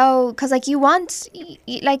so, because, like, you want,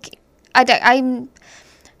 like,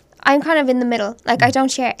 I'm kind of in the middle. Like I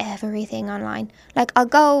don't share everything online. Like I'll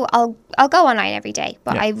go online every day,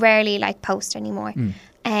 but I rarely like post anymore.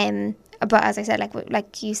 But as I said,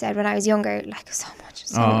 like you said, when I was younger, like so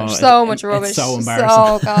much rubbish. It's so embarrassing.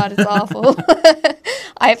 Oh God, it's awful.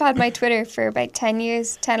 I've had my Twitter for about 10,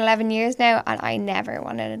 11 years now, and I never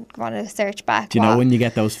want to search back. Do you know when you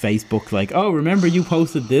get those Facebook, like, oh, remember you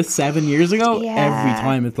posted this 7 years ago? Yeah. Every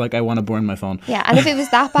time it's like, I want to burn my phone. Yeah, and if it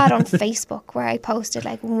was that bad on Facebook, where I posted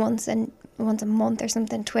like once a month or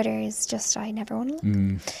something, Twitter is just, I never want to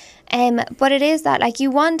look. But it is that, like,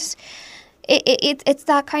 you want... It's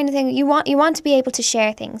that kind of thing. You want to be able to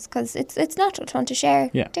share things, because it's natural to want to share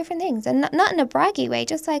different things, and not in a braggy way,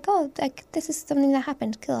 just like, oh, like this is something that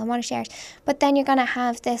happened, cool, I want to share it. But then you're gonna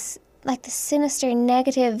have this like the sinister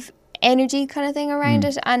negative energy kind of thing around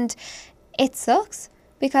it, and it sucks.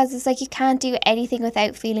 because it's like you can't do anything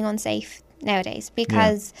without feeling unsafe nowadays,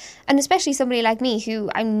 because and especially somebody like me who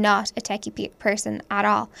I'm not a techie person at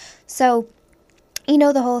all. So you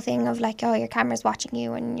know, the whole thing of like, oh, your camera's watching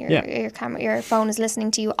you and your phone is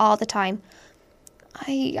listening to you all the time.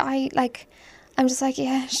 I'm just like,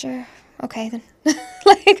 yeah, sure, okay then.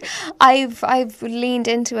 Like I've leaned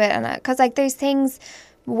into it, and because like there's things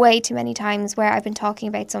way too many times where I've been talking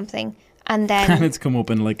about something and then and it's come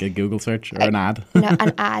up in like a Google search or an ad. No,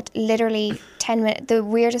 an ad. Literally 10 minutes. The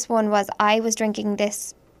weirdest one was I was drinking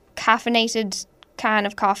this caffeinated can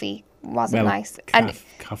of coffee. Wasn't nice. And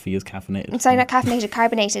coffee is caffeinated. Sorry, not caffeinated,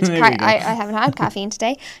 carbonated. I haven't had caffeine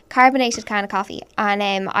today. Carbonated can of coffee. And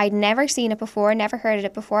I'd never seen it before, never heard of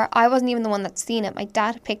it before. I wasn't even the one that's seen it. My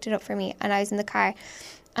dad picked it up for me and I was in the car.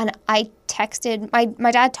 And I texted,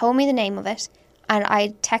 my dad told me the name of it. And I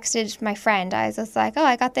texted my friend. I was just like, oh,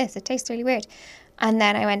 I got this. It tastes really weird. And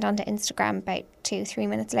then I went onto Instagram about 2-3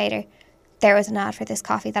 minutes later. There was an ad for this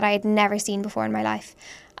coffee that I had never seen before in my life.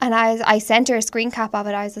 And I sent her a screen cap of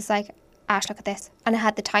it. I was just like, Ash, look at this. And I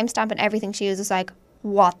had the timestamp and everything. She was just like,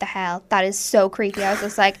 what the hell? That is so creepy. I was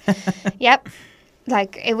just like, yep.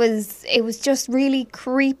 Like, it was just really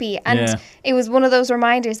creepy. And it was one of those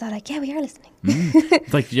reminders that like, yeah, we are listening.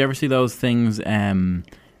 It's like, did you ever see those things?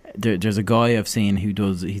 There's a guy I've seen who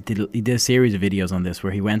did a series of videos on this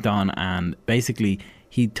where he went on and basically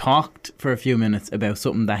he talked for a few minutes about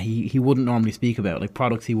something that he wouldn't normally speak about, like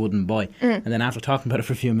products he wouldn't buy. And then after talking about it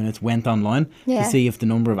for a few minutes, went online to see if the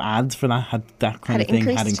number of ads for that had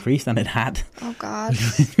increased, and it had. Oh, God.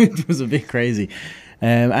 It was a bit crazy.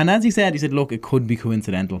 And as he said, look, it could be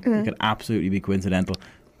coincidental. It could absolutely be coincidental.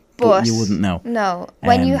 But you wouldn't know. No.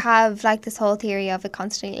 When you have like this whole theory of it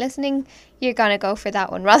constantly listening, you're going to go for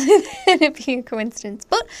that one rather than it being a coincidence.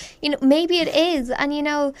 But, you know, maybe it is. And, you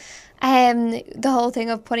know, the whole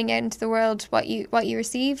thing of putting out into the world what you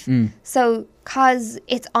receive. So, because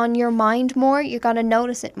it's on your mind more, you're going to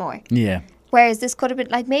notice it more. Yeah. Whereas this could have been,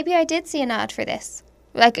 like, maybe I did see an ad for this.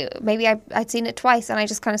 Like, maybe I'd seen it twice and I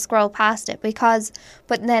just kind of scrolled past it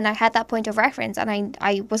but then I had that point of reference and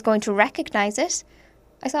I was going to recognise it.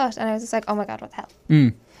 I saw it and I was just like, oh my God, what the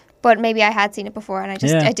hell? But maybe I had seen it before and I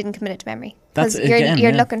didn't commit it to memory. Because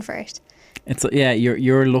you're looking for it. It's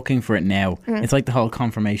you're looking for it now. It's like the whole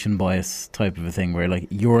confirmation bias type of a thing where like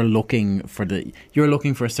you're looking for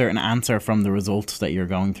a certain answer from the results that you're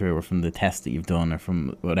going through or from the test that you've done or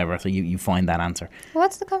from whatever. So you find that answer.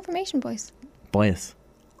 What's the confirmation bias?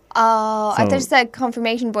 Oh, I thought you said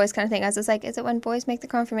confirmation boys kind of thing. I was just like, is it when boys make the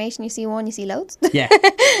confirmation, you see one, you see loads? Yeah,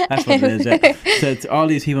 that's what it is. Yeah. So it's all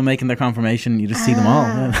these people making their confirmation, you just see them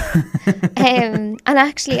all. And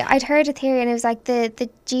actually, I'd heard a theory, and it was like the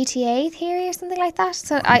GTA theory or something like that.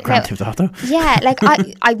 So Grand Theft Auto. Yeah, like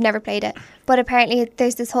I've never played it, but apparently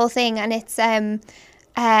there's this whole thing, and it's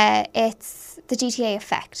the GTA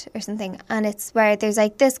effect or something, and it's where there's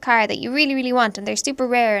like this car that you really, really want and they're super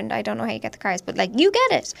rare and I don't know how you get the cars, but like you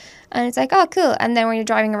get it and it's like, oh cool, and then when you're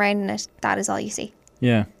driving around in it, that is all you see.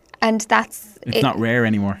 Yeah. And that's it's not rare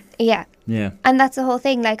anymore. Yeah. Yeah. And that's the whole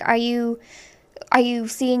thing, like are you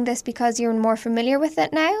seeing this because you're more familiar with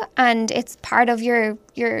it now and it's part of your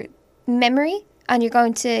memory and you're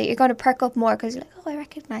going to perk up more because you're like, oh, I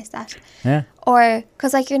recognise that. Yeah. Or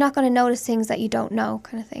because like you're not going to notice things that you don't know,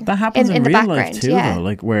 kind of thing. That happens in real life too, though.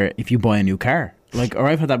 Like where if you buy a new car, like, or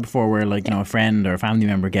I've had that before, where like you know a friend or a family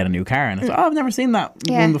member get a new car, and it's like, oh, I've never seen that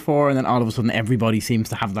one before, and then all of a sudden everybody seems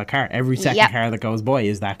to have that car. Every second car that goes by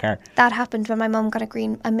is that car. That happened when my mum got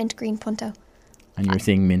a mint green Punto. And you were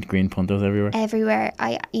seeing mint green Puntos everywhere? Everywhere.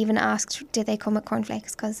 I even asked, did they come with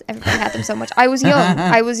cornflakes? Because everybody had them so much. I was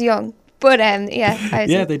young. But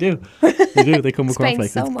yeah, they do. They do. They come with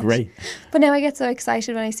cornflakes. It's great. But now I get so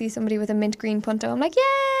excited when I see somebody with a mint green Punto. I'm like,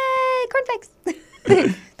 yay, cornflakes!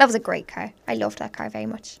 That was a great car. I loved that car very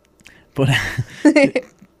much. But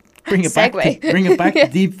bring it back to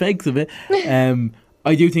deep fakes a bit.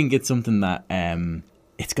 I do think it's something that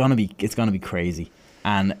it's gonna be crazy.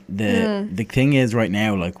 And the thing is, right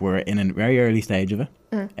now, like we're in a very early stage of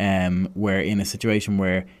it. We're in a situation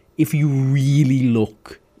where if you really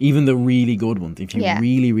look. Even the really good ones, if you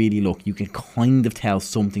really, really look, you can kind of tell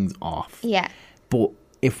something's off. Yeah. But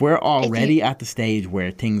if we're already at the stage where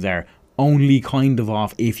things are only kind of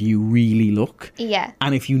off if you really look. Yeah.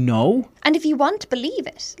 And if you know. And if you want to believe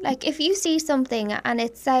it. Like if you see something and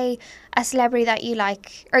it's, say, a celebrity that you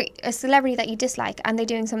like or a celebrity that you dislike and they're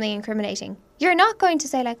doing something incriminating, you're not going to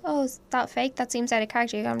say like, oh, is that fake? That seems out of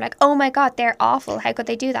character. You're going to be like, oh my God, they're awful. How could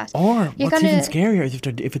they do that? Or what's even scarier is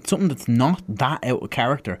if it's something that's not that out of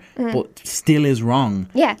character but still is wrong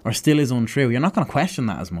or still is untrue, you're not going to question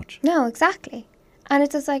that as much. No, exactly. And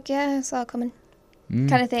it's just like, yeah, it's all coming.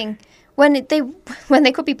 kind of thing. When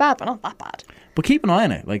they could be bad, but not that bad. But keep an eye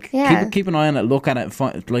on it. Like, keep an eye on it. Look at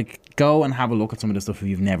it. Like, go and have a look at some of the stuff if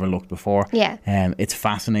you've never looked before. Yeah. It's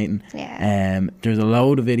fascinating. Yeah. There's a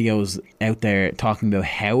load of videos out there talking about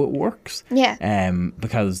how it works. Yeah.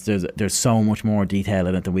 Because there's so much more detail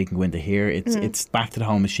in it than we can go into here. It's back to the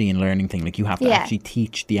whole machine learning thing. Like, you have to actually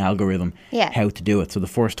teach the algorithm how to do it. So the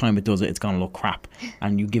first time it does it, it's going to look crap,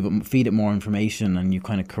 and you feed it more information, and you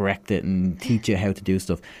kind of correct it and teach it how to do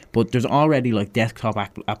stuff. But there's already like desktop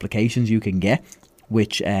applications you can get,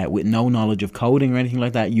 which with no knowledge of coding or anything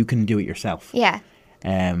like that, you can do it yourself. Yeah.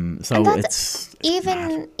 So it's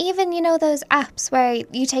even you know those apps where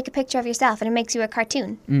you take a picture of yourself and it makes you a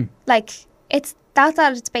cartoon. Like, that's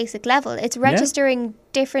at its basic level. It's registering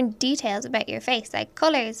different details about your face, like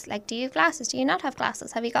colours. Like, do you have glasses? Do you not have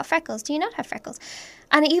glasses? Have you got freckles? Do you not have freckles?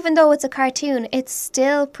 And even though it's a cartoon, it's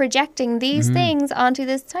still projecting these things onto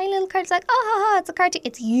this tiny little card. It's like, oh, it's a cartoon.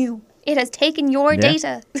 It's you. It has taken your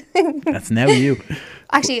data. That's now you.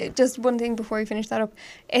 Actually, just one thing before we finish that up,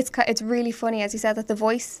 it's really funny, as you said, that the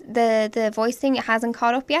voice thing hasn't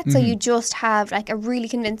caught up yet. So you just have like a really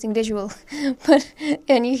convincing visual,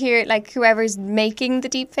 and you hear like whoever's making the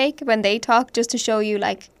deep fake when they talk, just to show you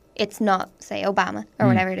like it's not, say, Obama or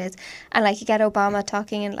whatever it is, and like you get Obama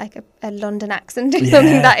talking in like a London accent or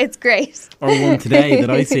something. That it's great. Or one today that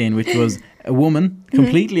I seen, which was a woman,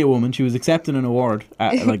 completely a woman. She was accepting an award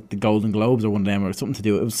at like the Golden Globes or one of them, or something to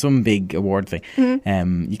do. It was some big award thing.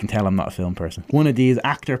 You can tell I'm not a film person. One of these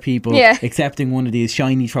actor people accepting one of these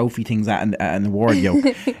shiny trophy things at an award,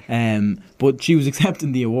 but she was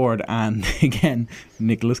accepting the award, and again,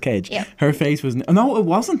 Nicolas Cage. Her face was no, it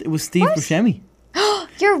wasn't. It was Steve Buscemi.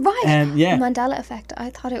 You're right. Mandela effect.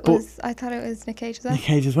 I thought it was Nick Cage as well. Nick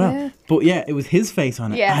Cage as well. Yeah. But yeah, it was his face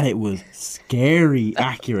on it, and it was scary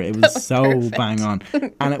accurate. It was so perfect. Bang on,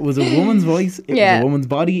 and it was a woman's voice. It was a woman's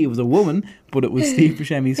body. It was a woman, but it was Steve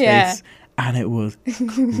Buscemi's face, and it was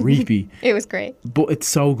creepy. It was great. But it's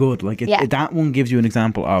so good. Like that one gives you an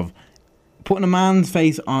example of putting a man's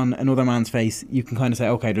face on another man's face. You can kind of say,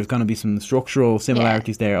 okay, there's going to be some structural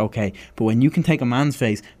similarities there, okay. But when you can take a man's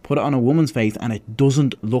face, put it on a woman's face, and it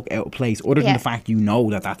doesn't look out of place, other than the fact you know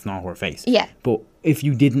that that's not her face. Yeah. But if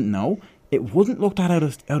you didn't know, it wouldn't look that out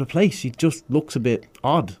of place. She just looks a bit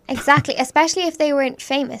odd. Exactly, especially if they weren't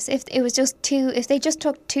famous. If it was just if they just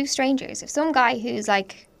took two strangers, if some guy who's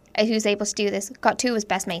able to do this got two of his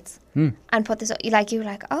best mates and put this, like, you were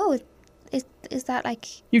like, oh, is that like...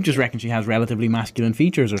 You just reckon she has relatively masculine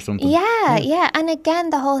features or something. Yeah. And again,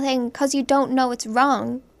 the whole thing, because you don't know it's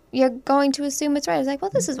wrong, you're going to assume it's right. It's like,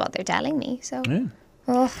 well, this is what they're telling me. So, Can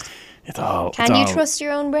you trust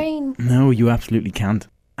your own brain? No, you absolutely can't.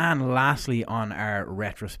 And lastly, on our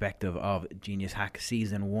retrospective of Genius Hack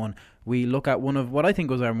Season 1, we look at one of what I think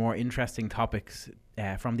was our more interesting topics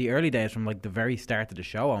from the early days, from like the very start of the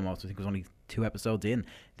show almost. I think it was only 2 episodes in.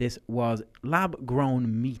 This was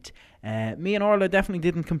lab-grown meat. Me and Orla definitely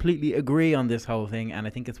didn't completely agree on this whole thing, and I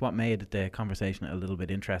think it's what made the conversation a little bit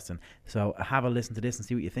interesting. So have a listen to this and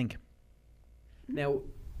see what you think. Now,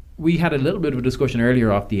 we had a little bit of a discussion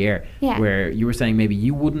earlier off the air where you were saying maybe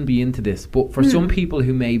you wouldn't be into this, but for some people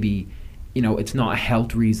who maybe, you know, it's not a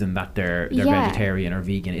health reason that they're vegetarian or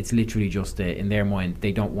vegan. It's literally just in their mind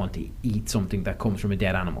they don't want to eat something that comes from a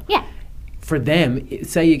dead animal. Yeah. For them,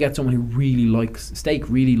 say you get someone who really likes steak,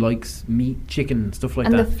 really likes meat, chicken, stuff like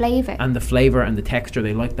that. And the flavour. And the flavour and the texture.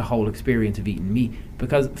 They like the whole experience of eating meat.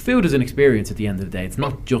 Because food is an experience at the end of the day. It's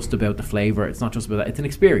not just about the flavour. It's not just about that. It's an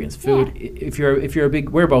experience. Food, if you're a big...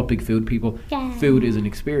 We're both big food people. Yeah. Food is an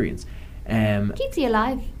experience. Keeps you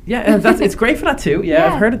alive. Yeah, it's great for that too. Yeah,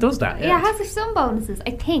 I've heard it does that. Yeah, it has some bonuses,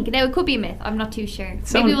 I think. Now, it could be a myth. I'm not too sure.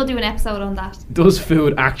 Maybe we'll do an episode on that. Does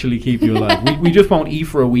food actually keep you alive? we just won't eat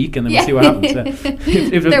for a week and then we'll see what happens.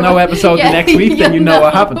 If there's no episode the next week, then you know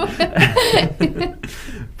what happened.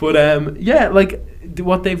 But like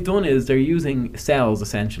what they've done is they're using cells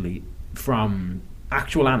essentially from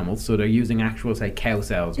actual animals. So they're using actual, say, cow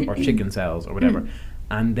cells or chicken cells or whatever,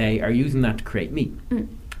 and they are using that to create meat.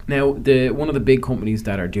 Now, one of the big companies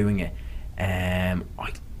that are doing it,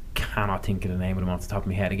 I cannot think of the name of them off the top of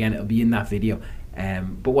my head. Again, it'll be in that video.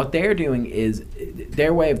 But what they're doing is,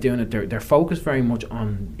 their way of doing it, they're focused very much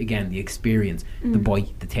on, again, the experience, the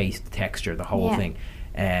bite, the taste, the texture, the whole thing.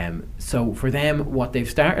 So for them, what they've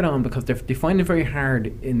started on, because they find it very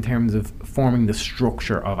hard in terms of forming the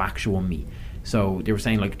structure of actual meat. So they were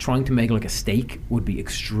saying, like, trying to make like a steak would be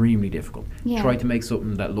extremely difficult. Try to make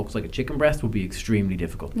something that looks like a chicken breast would be extremely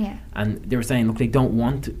difficult. And they were saying, look, they don't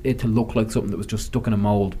want it to look like something that was just stuck in a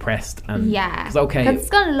mould, pressed. And because it's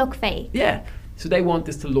going to look fake. So they want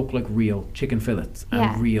this to look like real chicken fillets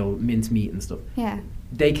and real mincemeat and stuff. Yeah.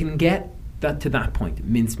 They can get that to that point,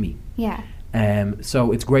 mincemeat. Yeah.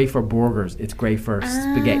 So it's great for burgers. It's great for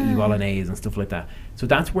spaghetti bolognese and stuff like that. So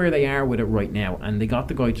that's where they are with it right now. And they got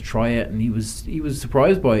the guy to try it, and he was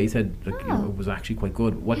surprised by it. He said it was actually quite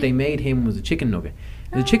good. What they made him was a chicken nugget.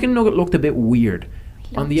 The chicken nugget looked a bit weird.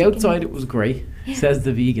 On the outside, it was great, says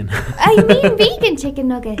the vegan. I mean vegan chicken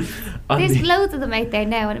nuggets. There's loads of them out there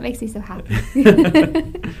now, and it makes me so happy.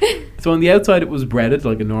 So on the outside, it was breaded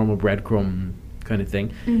like a normal breadcrumb kind of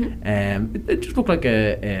thing. It just looked like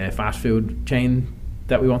a fast food chain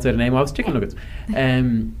that we won't say the name of. It's chicken nuggets.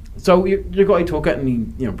 So your guy took it and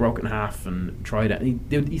he broke it in half and tried it.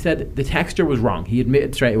 And he said the texture was wrong. He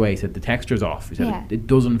admitted straight away. He said the texture's off. He said it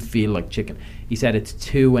doesn't feel like chicken. He said it's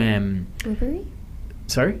too rubbery.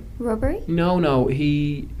 Sorry? Rubbery? No.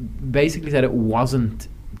 He basically said it wasn't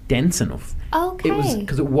dense enough. Okay. It was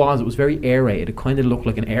because it was very aerated. It kind of looked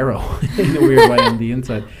like an arrow in a weird way on the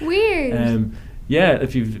inside. Weird. Yeah,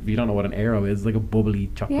 if you don't know what an arrow is, like a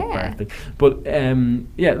bubbly chocolate bar thing. But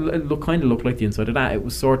it kind of looked like the inside of that. It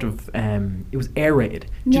was sort of it was aerated.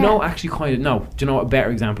 Do you know actually kind of no? Do you know a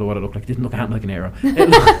better example of what it looked like? It didn't look like an arrow.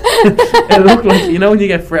 It looked like when you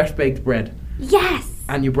get fresh baked bread. Yes.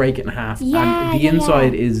 And you break it in half, and the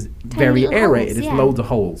inside is very aerated. It's loads of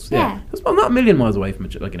holes. Yeah. It's not a million miles away from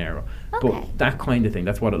it, like an arrow. Okay. But that kind of thing.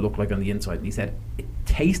 That's what it looked like on the inside. And he said it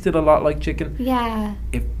tasted a lot like chicken. Yeah.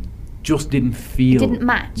 It just didn't feel. It didn't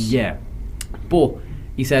match. Yeah. But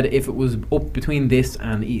he said if it was up between this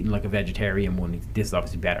and eating like a vegetarian one, this is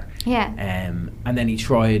obviously better. Yeah. And then he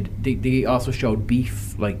tried. They also showed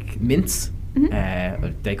beef, like mince.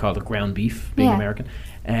 They called it ground beef, being American.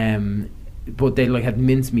 But they had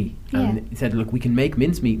mincemeat, and he said, "Look, we can make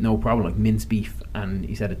mincemeat, no problem, like mince beef." And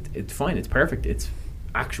he said, "It's fine, it's perfect, it's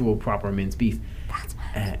actual proper mince beef." That's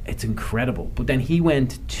mad. It's incredible. But then he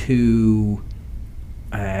went to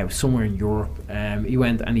somewhere in Europe. He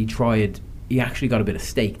went and he tried. He actually got a bit of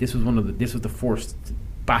steak. This was the first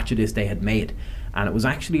batch of this they had made, and it was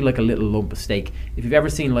actually like a little lump of steak. If you've ever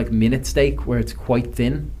seen like minute steak, where it's quite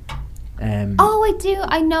thin. I do.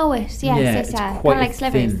 I know it. Yes, it's quite like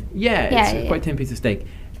slivers. thin. Yeah, it's quite thin piece of steak.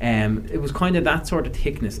 It was kind of that sort of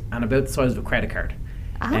thickness and about the size of a credit card.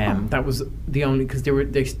 That was the only because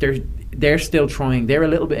they're still trying. They're a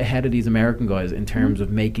little bit ahead of these American guys in terms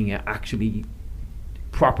of making it actually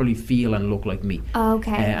properly feel and look like meat.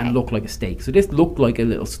 And look like a steak. So this looked like a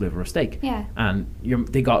little sliver of steak. Yeah. And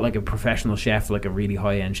they got like a professional chef, like a really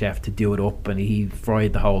high end chef, to do it up, and he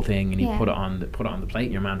fried the whole thing and he put it on the plate.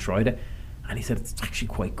 And your man tried it, and he said it's actually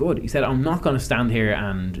quite good. He said, "I'm not going to stand here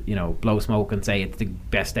and blow smoke and say it's the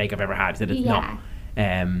best steak I've ever had." He said it's not.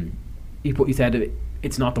 He said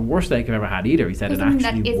it's not the worst steak I've ever had either. He said it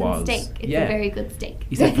actually was. Steak. It's a very good steak.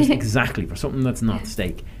 He said exactly for something that's not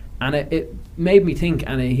steak. And it made me think,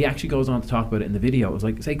 and he actually goes on to talk about it in the video. It was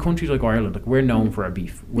like, say, countries like Ireland, like we're known for our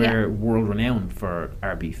beef. We're world renowned for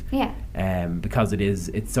our beef. Yeah. Because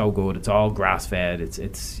it's so good. It's all grass fed.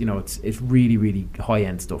 It's really, really high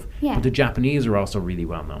end stuff. Yeah. But the Japanese are also really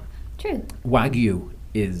well known. True. Wagyu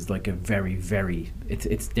is like a very, very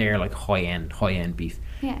it's their like high end beef.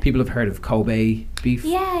 Yeah. People have heard of Kobe beef.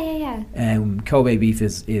 Yeah. Kobe beef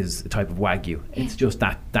is a type of Wagyu. It's just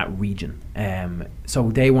that region. So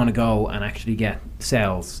they want to go and actually get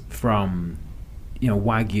cells from,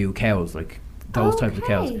 Wagyu cows, like those types of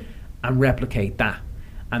cows, and replicate that.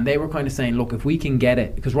 And they were kind of saying, look, if we can get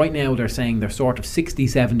it, because right now they're saying they're sort of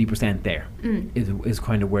 60-70% there is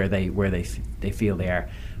kind of where they feel they are.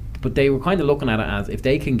 But they were kind of looking at it as if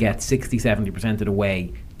they can get 60-70% of the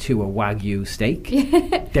way to a Wagyu steak,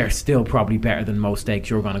 they're still probably better than most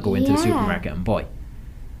steaks you're going to go into the supermarket and buy.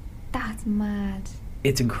 That's mad.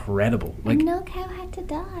 It's incredible. Like, and no cow had to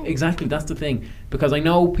die. Exactly, that's the thing. Because I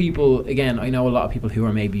know people, again, I know a lot of people who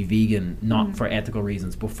are maybe vegan, not for ethical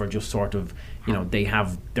reasons, but for just sort of, they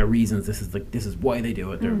have their reasons. This is why they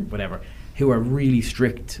do it, or whatever. Who are really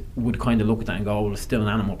strict would kind of look at that and go, oh, well, it's still an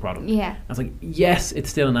animal product. Yeah. I was like, yes, it's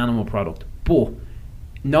still an animal product, but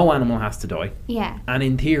no animal has to die. Yeah. And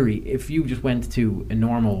in theory, if you just went to a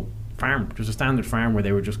normal farm, just a standard farm where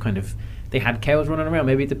they were just kind of, they had cows running around,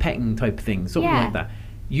 maybe it's a petting type thing, something like that,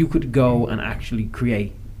 you could go and actually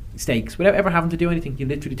create steaks without ever having to do anything. You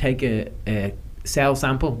literally take a cell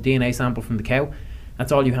sample, DNA sample from the cow.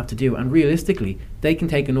 That's all you have to do. And realistically, they can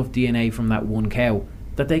take enough DNA from that one cow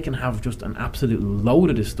that they can have just an absolute load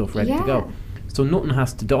of this stuff ready to go. So nothing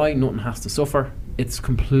has to die, nothing has to suffer. It's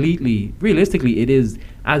completely, realistically, it is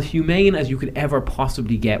as humane as you could ever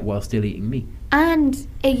possibly get while still eating meat. And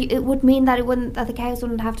it would mean that that the cows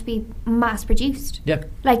wouldn't have to be mass produced. Yeah.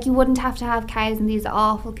 Like, you wouldn't have to have cows in these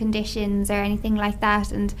awful conditions or anything like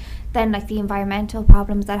that. And then, like, the environmental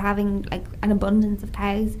problems that having, like, an abundance of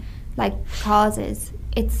cows, like, causes.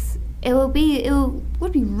 It would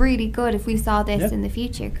be really good if we saw this in the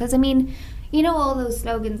future. Because, I mean, you know, all those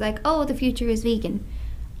slogans like, oh, the future is vegan.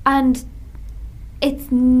 And it's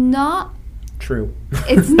not true.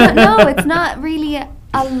 It's not really a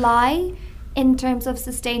lie in terms of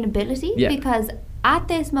sustainability, because at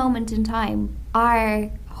this moment in time,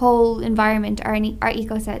 our whole environment, our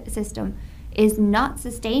ecosystem is not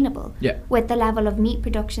sustainable with the level of meat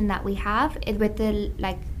production that we have, with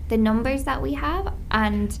the numbers that we have,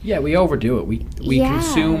 and we overdo it. We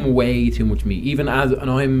consume way too much meat. Even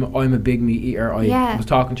I'm a big meat eater. I was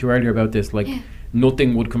talking to you earlier about this.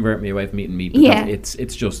 Nothing would convert me away from eating meat. Because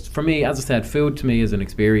it's just, for me, as I said, food to me is an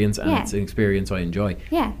experience, and it's an experience I enjoy.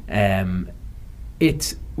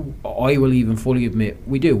 I will even fully admit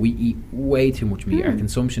we eat way too much meat. Our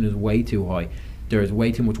consumption is way too high. There is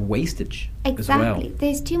way too much wastage as well.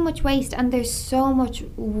 There's too much waste, and there's so much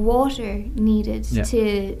water needed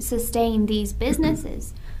to sustain these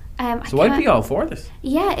businesses. So I'd be all for this.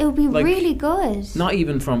 Yeah, it would be really good. Not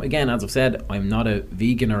even from, again, as I've said, I'm not a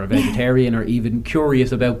vegan or a vegetarian or even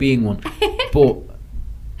curious about being one. But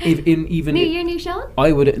even your new Sean?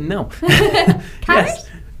 I would no. Carrot? Yes,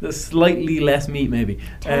 the slightly less meat maybe.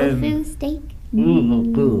 Tofu steak.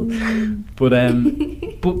 But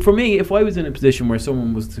for me, if I was in a position where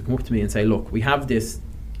someone was to come up to me and say, look, we have this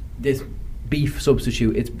beef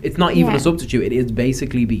substitute, it's not even a substitute, it is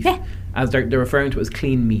basically beef, as they're referring to it as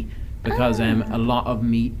clean meat, because a lot of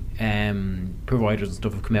meat providers and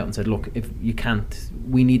stuff have come out and said, look, if you can't,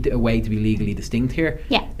 we need a way to be legally distinct here.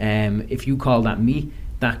 If you call that meat,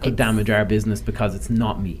 that could damage our business because it's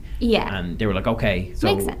not meat. And they were like, okay, so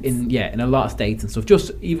in a lot of states and stuff,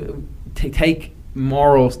 just even take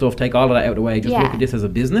moral stuff, take all of that out of the way, just look at this as a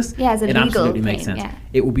business. As a it legal absolutely thing, makes sense.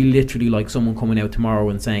 It would be literally like someone coming out tomorrow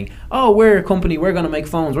and saying, oh, we're a company, we're going to make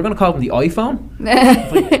phones, we're going to call them the iPhone.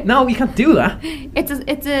 Like, no, you can't do that.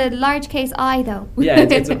 It's a large case I though.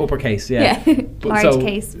 It's an uppercase. Large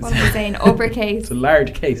case. What am I saying? Uppercase. It's a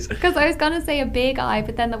large case. Because I was going to say a big I,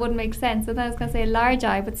 but then that wouldn't make sense. And then I was going to say a large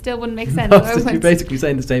I, but still wouldn't make sense. So you're basically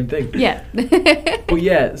saying the same thing.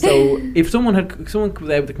 But so if someone was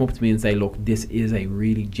able to come up to me and say, look, this is a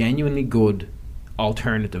really genuinely good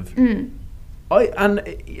alternative,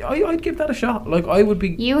 I'd give that a shot. Like, I would be.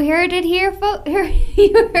 You heard it here,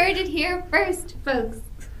 You heard it here first, folks.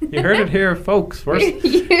 You heard it here, folks. First,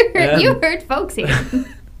 you heard folks here.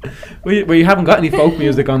 we haven't got any folk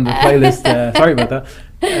music on the playlist. Sorry about that.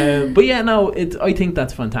 I think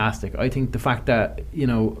that's fantastic. I think the fact that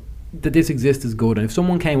that this exists is good. And if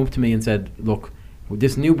someone came up to me and said, "Look,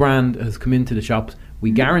 this new brand has come into the shops.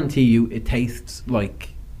 We guarantee you it tastes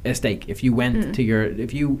like a steak." If you went to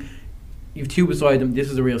if you've two beside them, this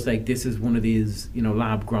is a real steak. This is one of these,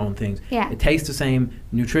 lab grown things. It tastes the same.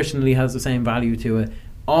 Nutritionally has the same value to it.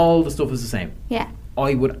 All the stuff is the same.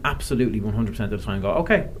 I would absolutely 100% of the time go,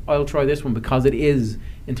 okay, I'll try this one, because it is,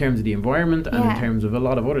 in terms of the environment and in terms of a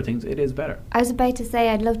lot of other things, it is better. I was about to say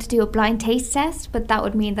I'd love to do a blind taste test, but that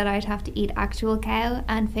would mean that I'd have to eat actual cow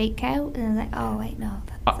and fake cow, and I was like, oh wait, no.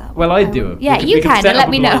 Well, I'd do it. Yeah, you can. Let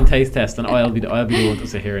me know. Blind taste test, and I'll be the one to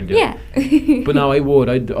sit here and do it. But no, I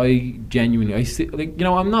would. I genuinely,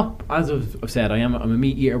 I'm not, as I've said, I'm a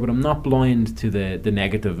meat eater, but I'm not blind to the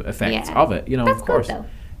negative effects of it. That's of course. Good, though.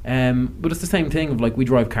 But it's the same thing of, like, we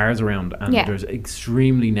drive cars around, and there's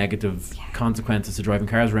extremely negative consequences to driving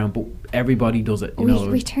cars around, but everybody does it.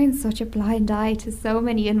 We turn such a blind eye to so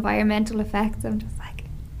many environmental effects. I'm just like,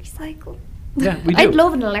 recycle. Yeah, we do. I'd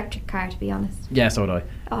love an electric car, to be honest. Yeah, so would I.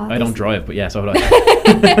 I don't drive, but yeah, so would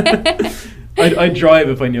I. I'd drive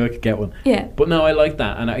if I knew I could get one. Yeah. But no, I like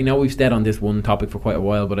that, and I know we've stayed on this one topic for quite a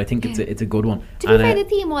while, but I think it's a good one. To be fair, the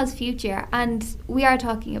theme was future, and we are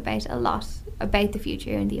talking about a lot about the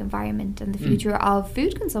future and the environment and the future of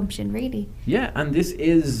food consumption, really. Yeah, and this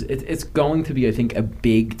is it's going to be, I think, a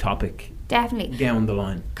big topic. Definitely. Down the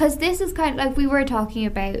line. Because this is kind of like, we were talking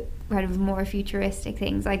about kind of more futuristic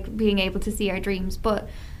things, like being able to see our dreams, but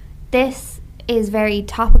this is very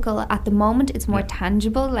topical at the moment. It's more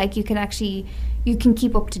tangible. Like, you can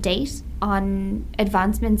keep up to date on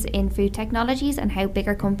advancements in food technologies and how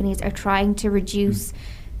bigger companies are trying to reduce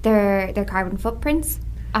their carbon footprints.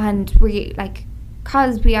 And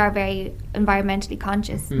because we are very environmentally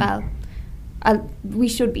conscious, we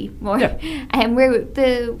should be more. And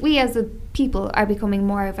we as a people are becoming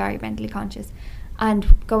more environmentally conscious, and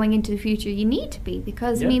going into the future you need to be,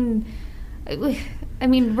 because I mean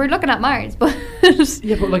we're looking at Mars, but,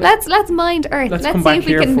 but like, let's mind Earth. Let's see come back if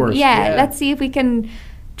we here can. first. Let's see if we can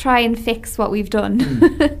try and fix what we've done.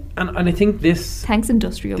 And I think this. Thanks,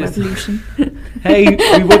 Industrial Revolution. Hey,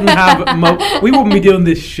 we wouldn't have. We wouldn't be doing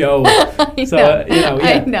this show.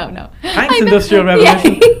 I know. Thanks, Industrial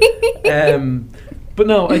Revolution. But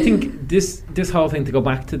no, I think this whole thing, to go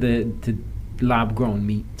back to the lab grown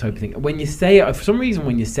meat type of thing. When you say it, for some reason,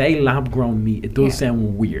 when you say lab grown meat, it does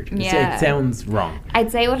sound weird. It sounds wrong.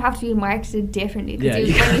 I'd say it would have to be marketed differently. Yeah,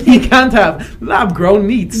 you can't have lab grown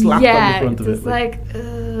meat slapped on the front of it. It's like,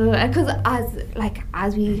 because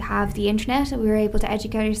as we have the internet and we were able to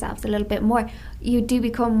educate ourselves a little bit more, you do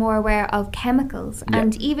become more aware of chemicals.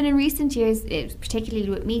 And even in recent years, particularly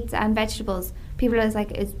with meats and vegetables, people are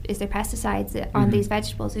like, is there pesticides on these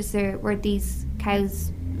vegetables? Were these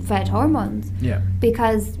cows fed hormones?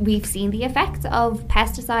 Because we've seen the effects of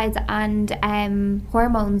pesticides and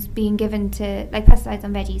hormones being given to, like pesticides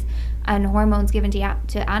on veggies and hormones given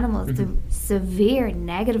to animals, the severe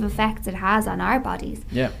negative effects it has on our bodies.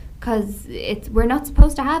 Because we're not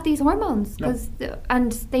supposed to have these hormones,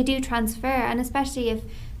 and they do transfer, and especially if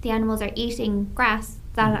the animals are eating grass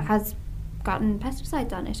that has gotten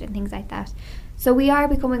pesticides on it and things like that. So we are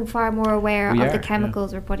becoming far more aware of the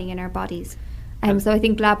chemicals we're putting in our bodies. So I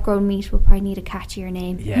think lab-grown meat will probably need a catchier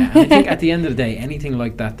name. Yeah, I think at the end of the day, anything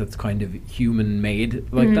like that's kind of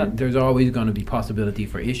human-made like that, there's always going to be possibility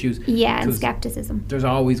for issues. Yeah, and skepticism. There's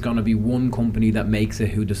always going to be one company that makes it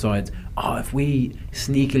who decides, if we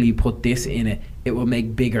sneakily put this in it, it will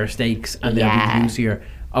make bigger steaks and they'll be juicier.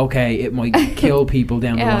 Okay, it might kill people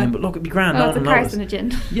down the line, but look, it'd be grand. It's a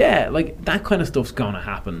carcinogen. Yeah, like that kind of stuff's gonna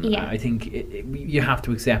happen. Yeah. I think you have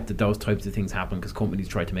to accept that those types of things happen because companies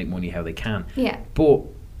try to make money how they can. Yeah. But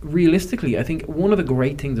realistically, I think one of the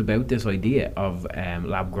great things about this idea of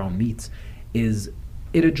lab-grown meats is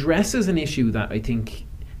it addresses an issue that I think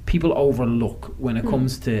people overlook when it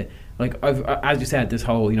comes to, like, as you said, this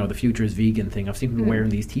whole, the future is vegan thing. I've seen people wearing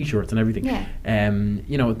these T-shirts and everything. Yeah.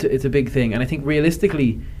 It's a big thing, and I think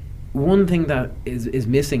realistically, one thing that is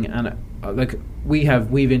missing, and like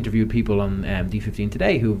we've interviewed people on D15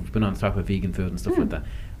 today who've been on to talk about vegan food and stuff like that,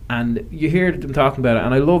 and you hear them talking about it,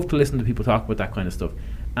 and I love to listen to people talk about that kind of stuff.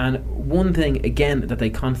 And one thing again that they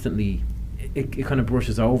constantly it kind of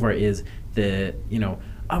brushes over is the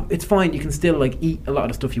it's fine, you can still like eat a lot of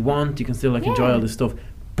the stuff you want, you can still like enjoy all this stuff.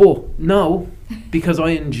 But no, because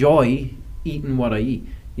I enjoy eating what I eat,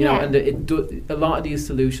 and a lot of these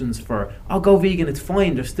solutions for, I'll go vegan, it's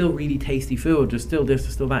fine, there's still really tasty food, there's still this,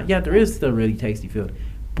 there's still that. Yeah, there is still really tasty food,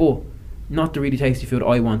 but not the really tasty food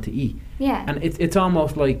I want to eat. Yeah. And it's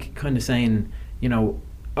almost like kind of saying,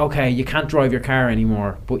 okay, you can't drive your car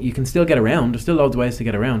anymore, but you can still get around, there's still loads of ways to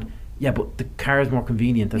get around. Yeah, but the car is more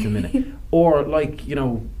convenient at the minute. Or like,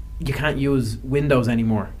 you can't use Windows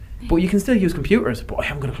anymore, but you can still use computers, but I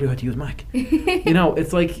haven't got a clue how to use Mac.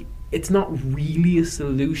 It's like, it's not really a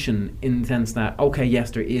solution in the sense that, okay, yes,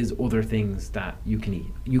 there is other things that you can eat.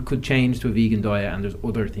 You could change to a vegan diet and there's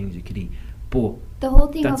other things you could eat. But the whole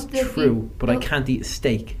thing that's true, but I can't eat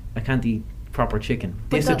steak. I can't eat proper chicken.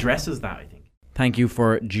 This addresses that, I think. Thank you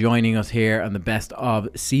for joining us here on the best of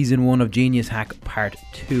Season 1 of Genius Hack Part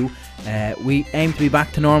 2. We aim to be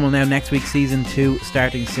back to normal now next week, Season 2,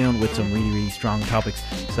 starting soon with some really, really strong topics.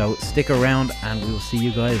 So stick around and we will see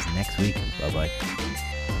you guys next week. Bye-bye.